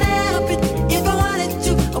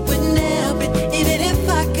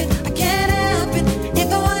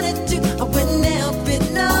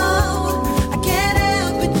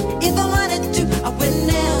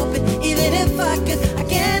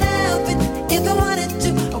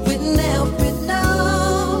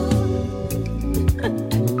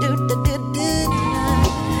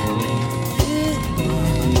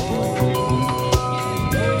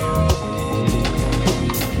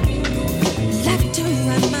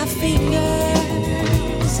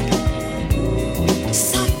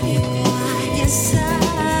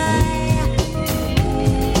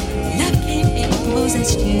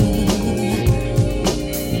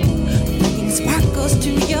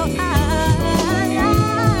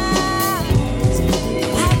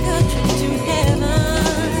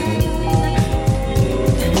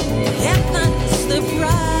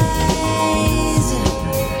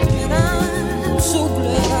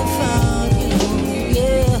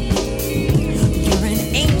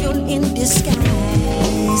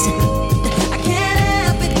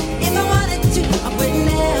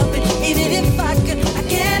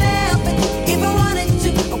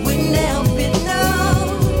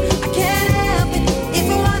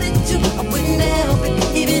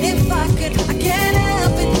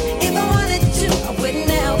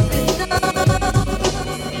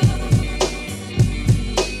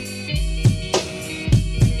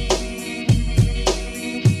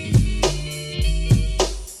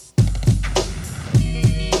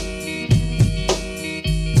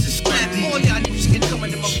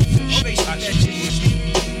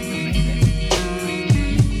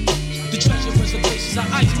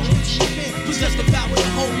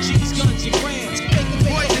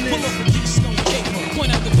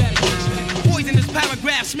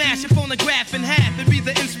 Smash your phonograph in half and be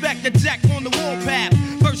the Inspector Jack on the warpath.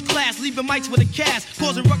 First class, leaving mics with a cast,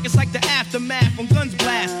 causing ruckus like the aftermath when guns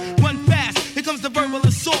blast. Run fast, here comes the verbal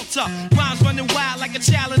assaulter. Rhymes running wild like a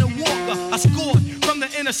child in a walker. I scored from the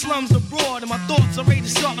inner slums abroad, and my thoughts are ready to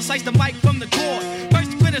start. I slice the mic from the cord.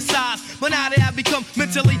 First criticized, but now they have become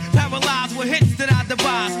mentally paralyzed with hits that I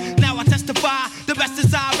devise. Now I testify, the best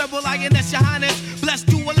is I, rebel INS, your highness, blessed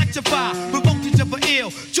to electrify. Provoke each other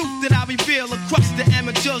ill, truth that I reveal across the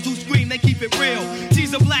amateurs who scream, they keep it real.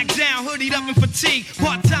 G's are black down, hoodied up in fatigue.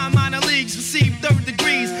 Part-time minor leagues receive third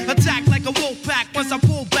degrees. Attack like a wolf pack once I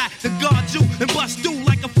pull back to guard you and bust through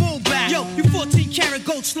like a fullback. Yo, you 14K Carrot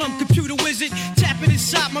gold slum computer wizard. Tapping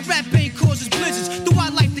inside my rap pain causes blizzards. The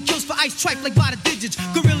wildlife that kills for ice tripe like by the digits.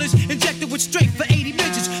 Gorillas injected with strength for 80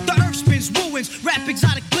 midgets. The earth spins, ruins, rap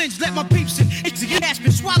exotic blends. Let my peeps in. It's a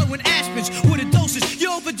aspen, swallowing aspens with a dosage.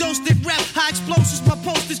 You overdosed it, rap high explosives. My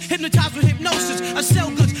posters hypnotized with hypnosis. I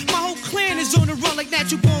sell goods. My whole clan is on the run like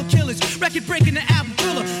natural born killers. Record breaking the album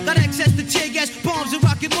filler. Got access to tear gas, bombs, and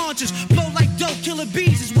rocket launchers. Blow like dope, killer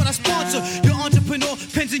bees is what I sponsor. Your entrepreneur,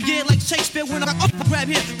 pens and gear like Shakespeare. When I grab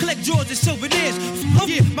here, collect drawers and souvenirs. Oh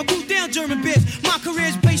yeah, my cool down German beers. My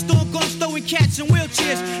career's based on guns, throwing cats in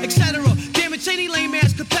wheelchairs, etc. Damage any lame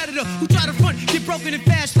ass competitor who try to front, get broken and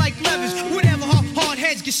fast like levers. Whatever, hard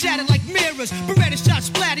heads get shattered like mirrors. Beretta shots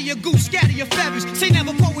splatter your goose, scatter your feathers. Say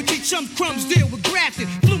never poetry, chump crumbs, deal with grafting.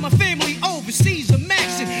 Flew my family overseas, a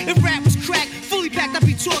maxing. If rap was crack, fully packed, I'd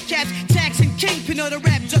be tour caps, taxing kingpin of the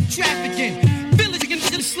rap drug trafficking. Village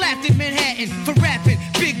against slapped in Manhattan for rapping.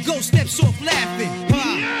 Big ghost steps off laughing.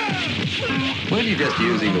 Well, you're just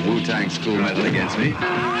using the Wu-Tang school method against me.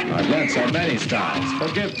 I've learned so many styles.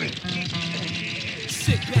 Forgive me.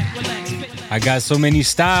 I got so many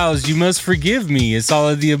styles, you must forgive me. It's All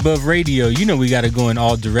of the Above Radio. You know we got to go in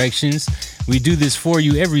all directions. We do this for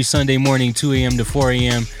you every Sunday morning, 2 a.m. to 4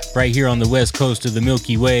 a.m. right here on the west coast of the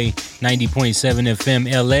Milky Way. 90.7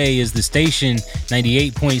 FM LA is the station.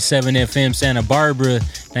 98.7 FM Santa Barbara.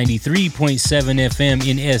 93.7 FM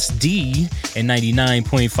in SD. And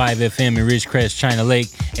 99.5 FM in Ridgecrest, China Lake.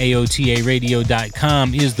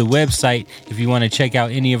 AOTARadio.com is the website if you want to check out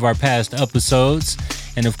any of our past episodes.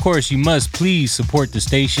 And of course, you must please support the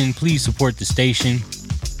station. Please support the station.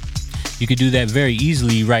 You can do that very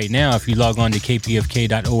easily right now if you log on to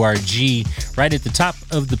kpfk.org. Right at the top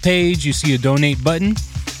of the page, you see a donate button.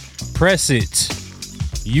 Press it,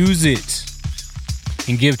 use it,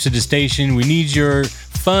 and give to the station. We need your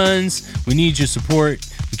funds. We need your support.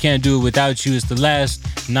 We can't do it without you. It's the last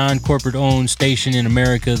non-corporate owned station in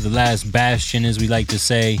America, the last bastion, as we like to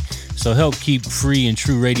say. So help keep free and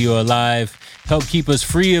true radio alive. Help keep us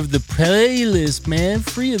free of the playlist, man.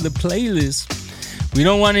 Free of the playlist. We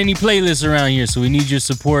don't want any playlists around here, so we need your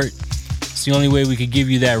support. It's the only way we could give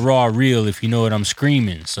you that raw reel, if you know what I'm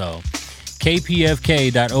screaming. So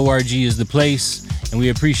kpfk.org is the place, and we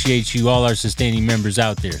appreciate you, all our sustaining members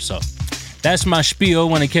out there. So that's my spiel.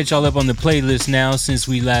 Want to catch y'all up on the playlist now since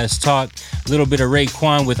we last talked. A little bit of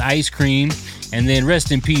Raekwon with Ice Cream, and then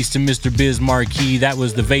rest in peace to Mr. Biz Markie. That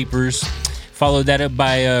was The Vapors. Followed that up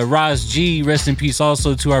by Ras G. Rest in peace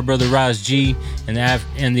also to our brother Ras G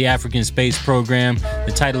and the African Space Program.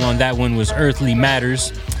 The title on that one was Earthly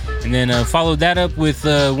Matters. And then followed that up with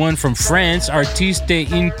one from France, Artiste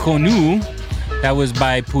Inconnu. That was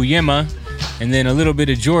by Puyema. And then a little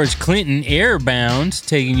bit of George Clinton, Airbound,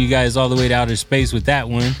 taking you guys all the way to outer space with that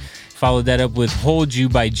one. Followed that up with Hold You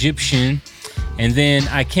by Egyptian. And then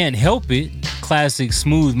I Can't Help It, classic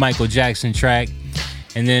smooth Michael Jackson track.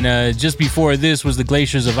 And then just before this was the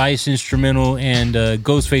Glaciers of Ice instrumental and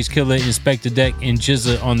Ghostface Killah, Inspector Deck, and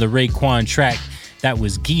Jizza on the Raekwon track. That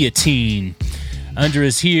was Guillotine. Under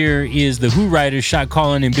us here is the Who Riders, Shot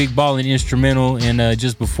Callin' and Big Ballin' instrumental. And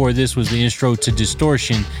just before this was the intro to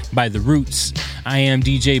Distortion by The Roots. I am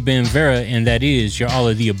DJ Ben Vera, and that is your All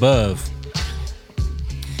of the Above.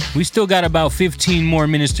 We still got about 15 more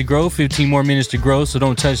minutes to grow, so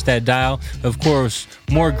don't touch that dial. Of course,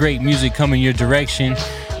 more great music coming your direction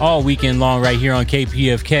all weekend long right here on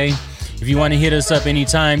KPFK. If you want to hit us up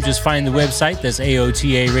anytime, just find the website. That's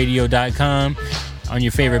AOTARadio.com. On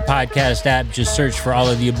your favorite podcast app, just search for All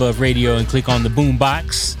of the Above Radio and click on the boom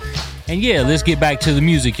box. And yeah, let's get back to the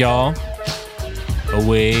music, y'all.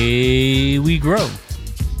 Away we grow.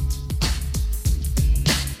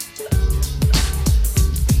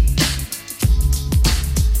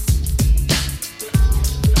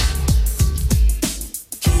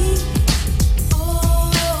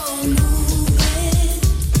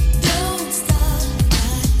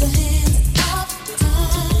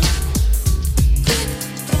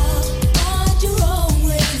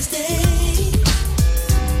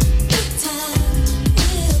 Time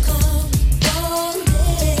will come one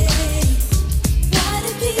day.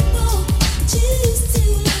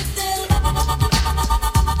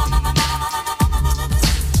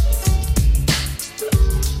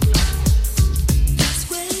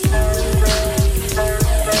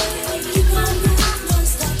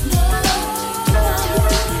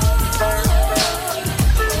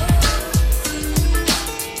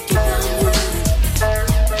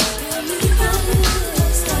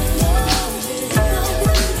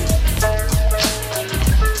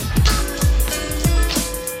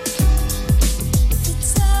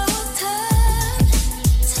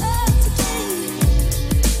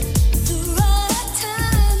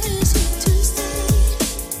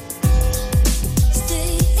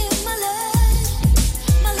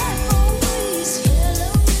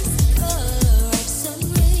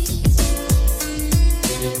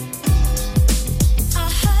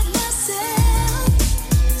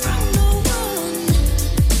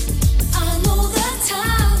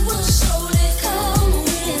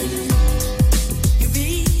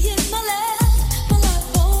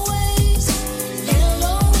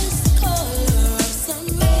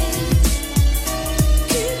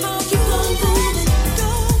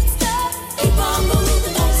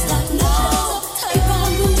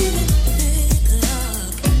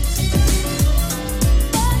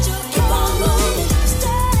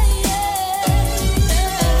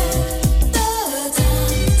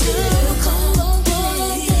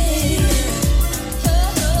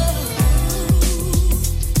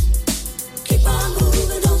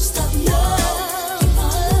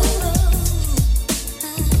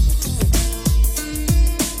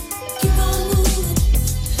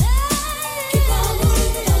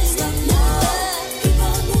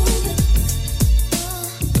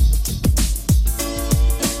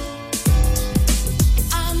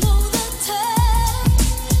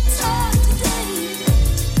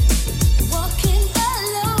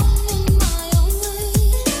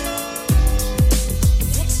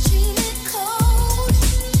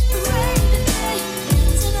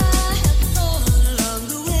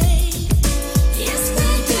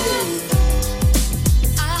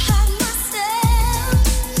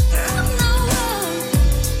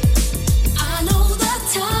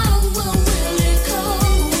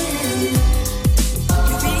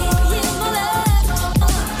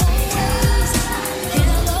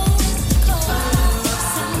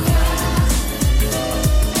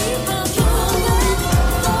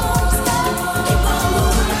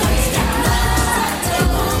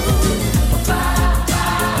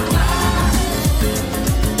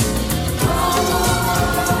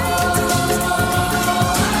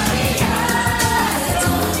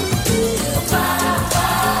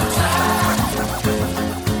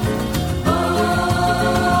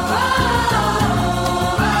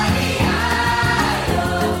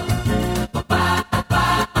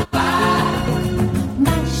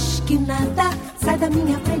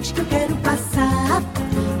 minha frente que eu quero passar,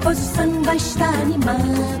 pois o samba está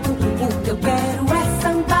animado. O que eu quero é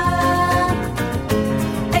sambar.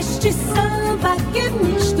 Este samba que é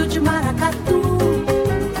misto de maracatu,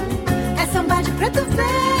 é samba de preto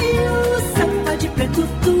velho, samba de preto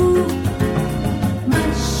tu.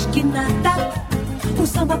 Mas que nada, um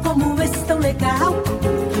samba como esse tão legal,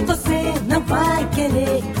 você não vai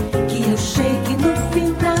querer que eu chegue no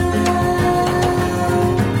final.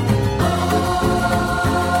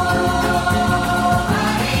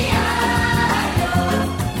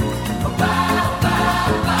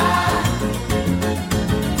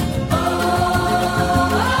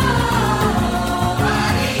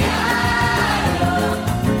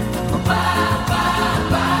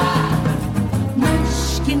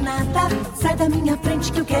 Sai da minha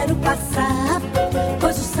frente que eu quero passar,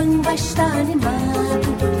 pois o samba está animado.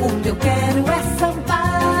 O que eu quero é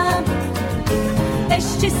sambar.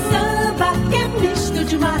 Este samba que é misto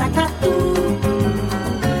de maracatu,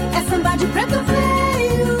 é samba de preto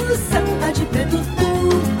velho, samba de preto tu.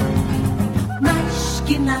 Mas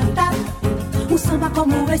que nada, um samba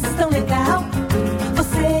como esse tão legal,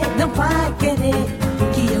 você não vai querer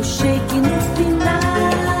que eu chegue no final.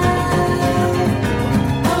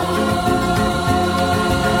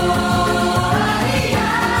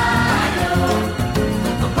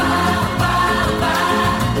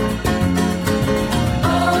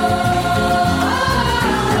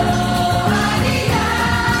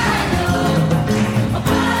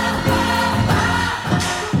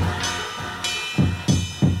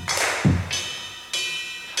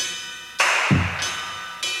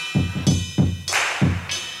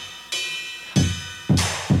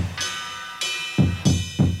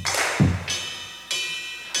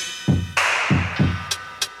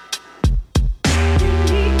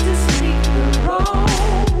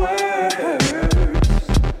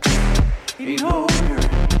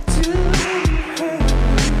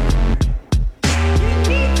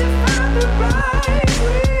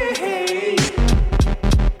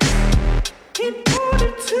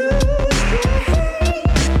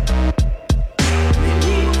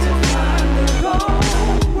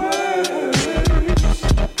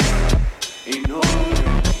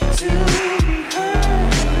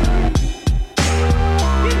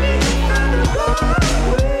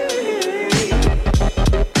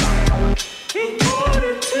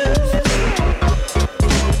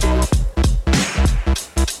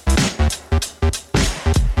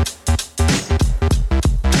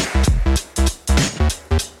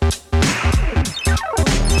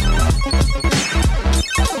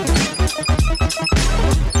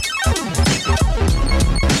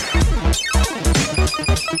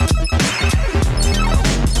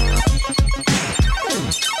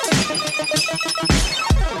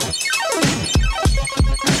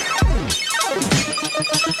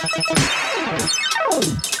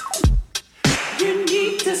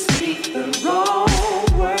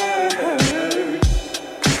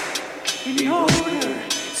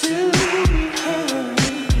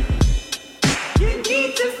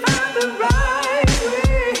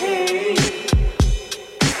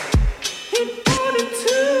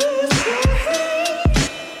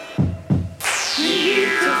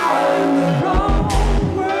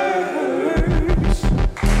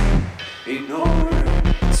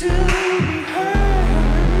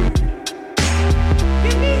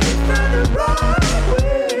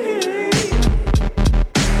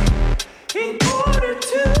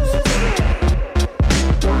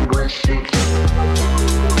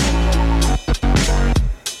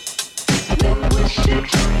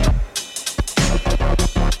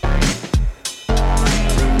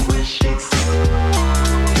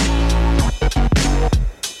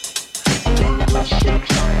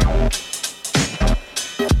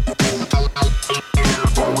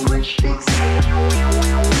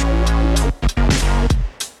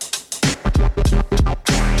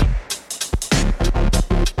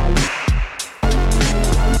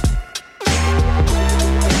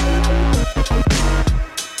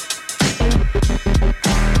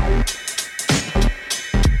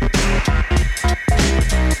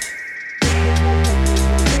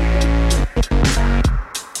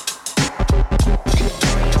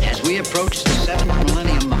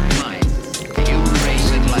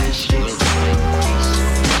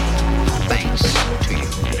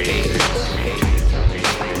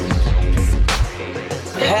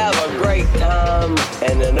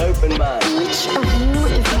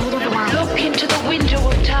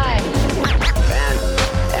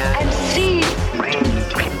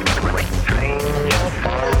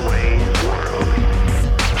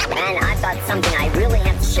 something I really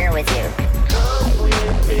have to share with you. Come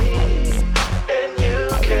with me, and you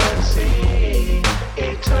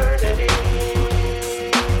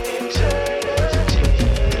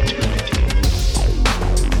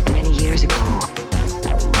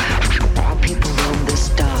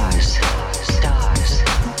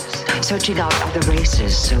searching out other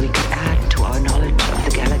races so we could add to our knowledge of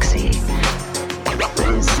the galaxy.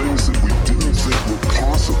 And things that we didn't think were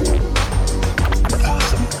possible.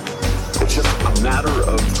 It's just a matter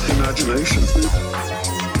of imagination.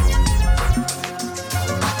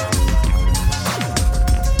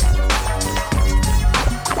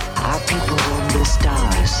 Our people roam the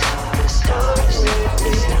stars. The stars.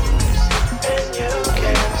 The stars. And you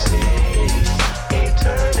can see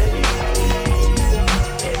eternity.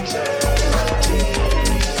 Eternity.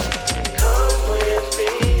 Come with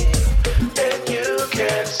me. And you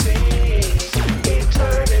can see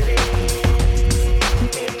eternity.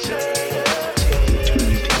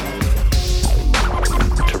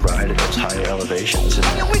 To ride at those higher elevations.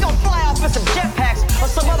 We gonna fly off with some jetpacks or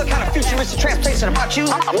some other kind of futuristic transportation about you.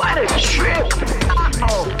 What a trip!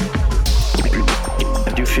 Oh. I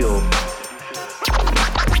do feel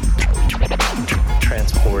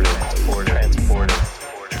transported.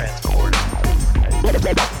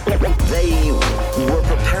 They were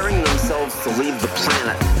preparing themselves to leave the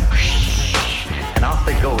planet. And off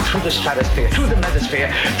they go through the stratosphere, through the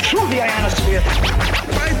mesosphere, through the ionosphere.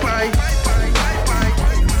 Bye-bye.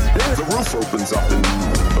 The roof opens up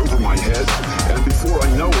over my head, and before I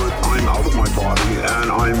know it, I'm out of my body,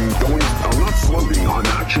 and I'm not floating, I'm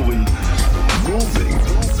actually moving.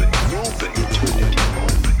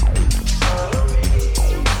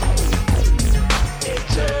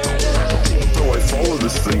 So I follow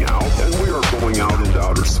this thing out, and we are going out into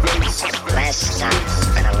outer space. Last stop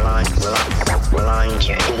on a long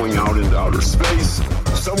journey. Going out into outer space,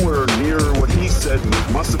 somewhere near what he said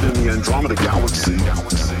must have been the Andromeda Galaxy.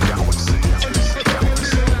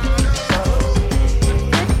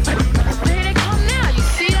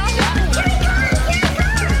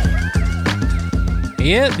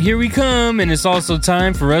 Yep, here we come, and it's also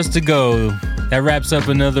time for us to go. That wraps up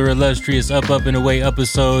another illustrious Up and Away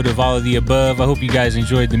episode of All of the Above. I hope you guys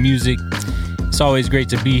enjoyed the music. It's always great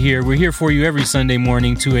to be here. We're here for you every Sunday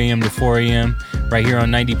morning, 2 a.m. to 4 a.m., right here on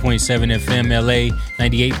 90.7 FM LA,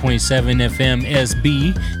 98.7 FM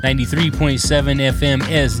SB, 93.7 FM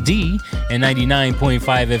SD, and 99.5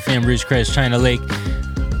 FM Ridgecrest, China Lake.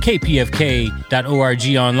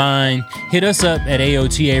 kpfk.org online. Hit us up at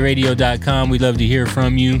aotaradio.com. We'd love to hear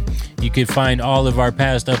from you. You can find all of our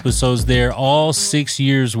past episodes there, all 6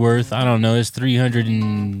 years worth. I don't know, it's 300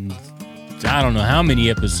 and I don't know how many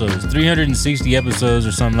episodes, 360 episodes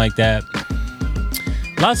or something like that.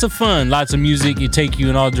 Lots of fun, lots of music. It take you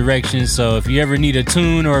in all directions. So if you ever need a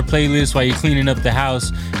tune or a playlist while you're cleaning up the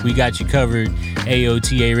house, we got you covered.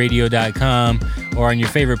 aotaradio.com or on your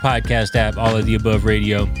favorite podcast app, All of the Above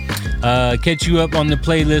Radio. Catch you up on the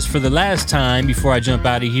playlist for the last time before I jump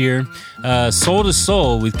out of here. Soul to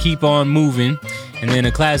Soul with Keep On Moving. And then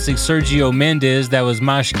a classic Sergio Mendes, that was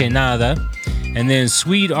Más Que Nada. And then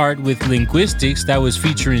Sweet Art with Linguistics, that was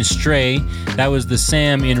featuring Stray. That was the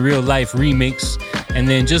Sam in Real Life remix. And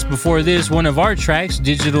then just before this, one of our tracks,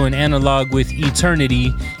 Digital and Analog with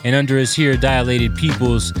Eternity. And under us here, Dilated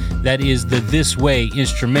Peoples, that is the This Way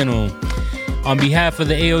instrumental. On behalf of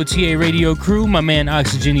the AOTA radio crew, my man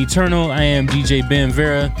Oxygen Eternal, I am DJ Ben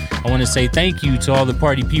Vera. I want to say thank you to all the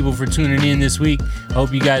party people for tuning in this week. I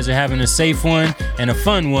hope you guys are having a safe one and a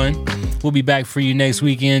fun one. We'll be back for you next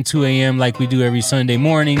weekend, 2 a.m. like we do every Sunday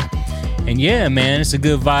morning. And yeah, man, it's a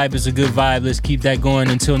good vibe. It's a good vibe. Let's keep that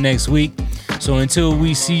going until next week. So until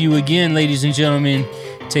we see you again, ladies and gentlemen,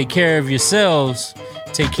 take care of yourselves.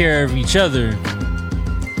 Take care of each other.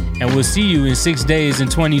 And we'll see you in 6 days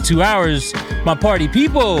and 22 hours, my party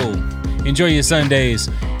people. Enjoy your Sundays.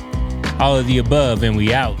 All of the above, and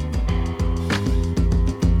we out.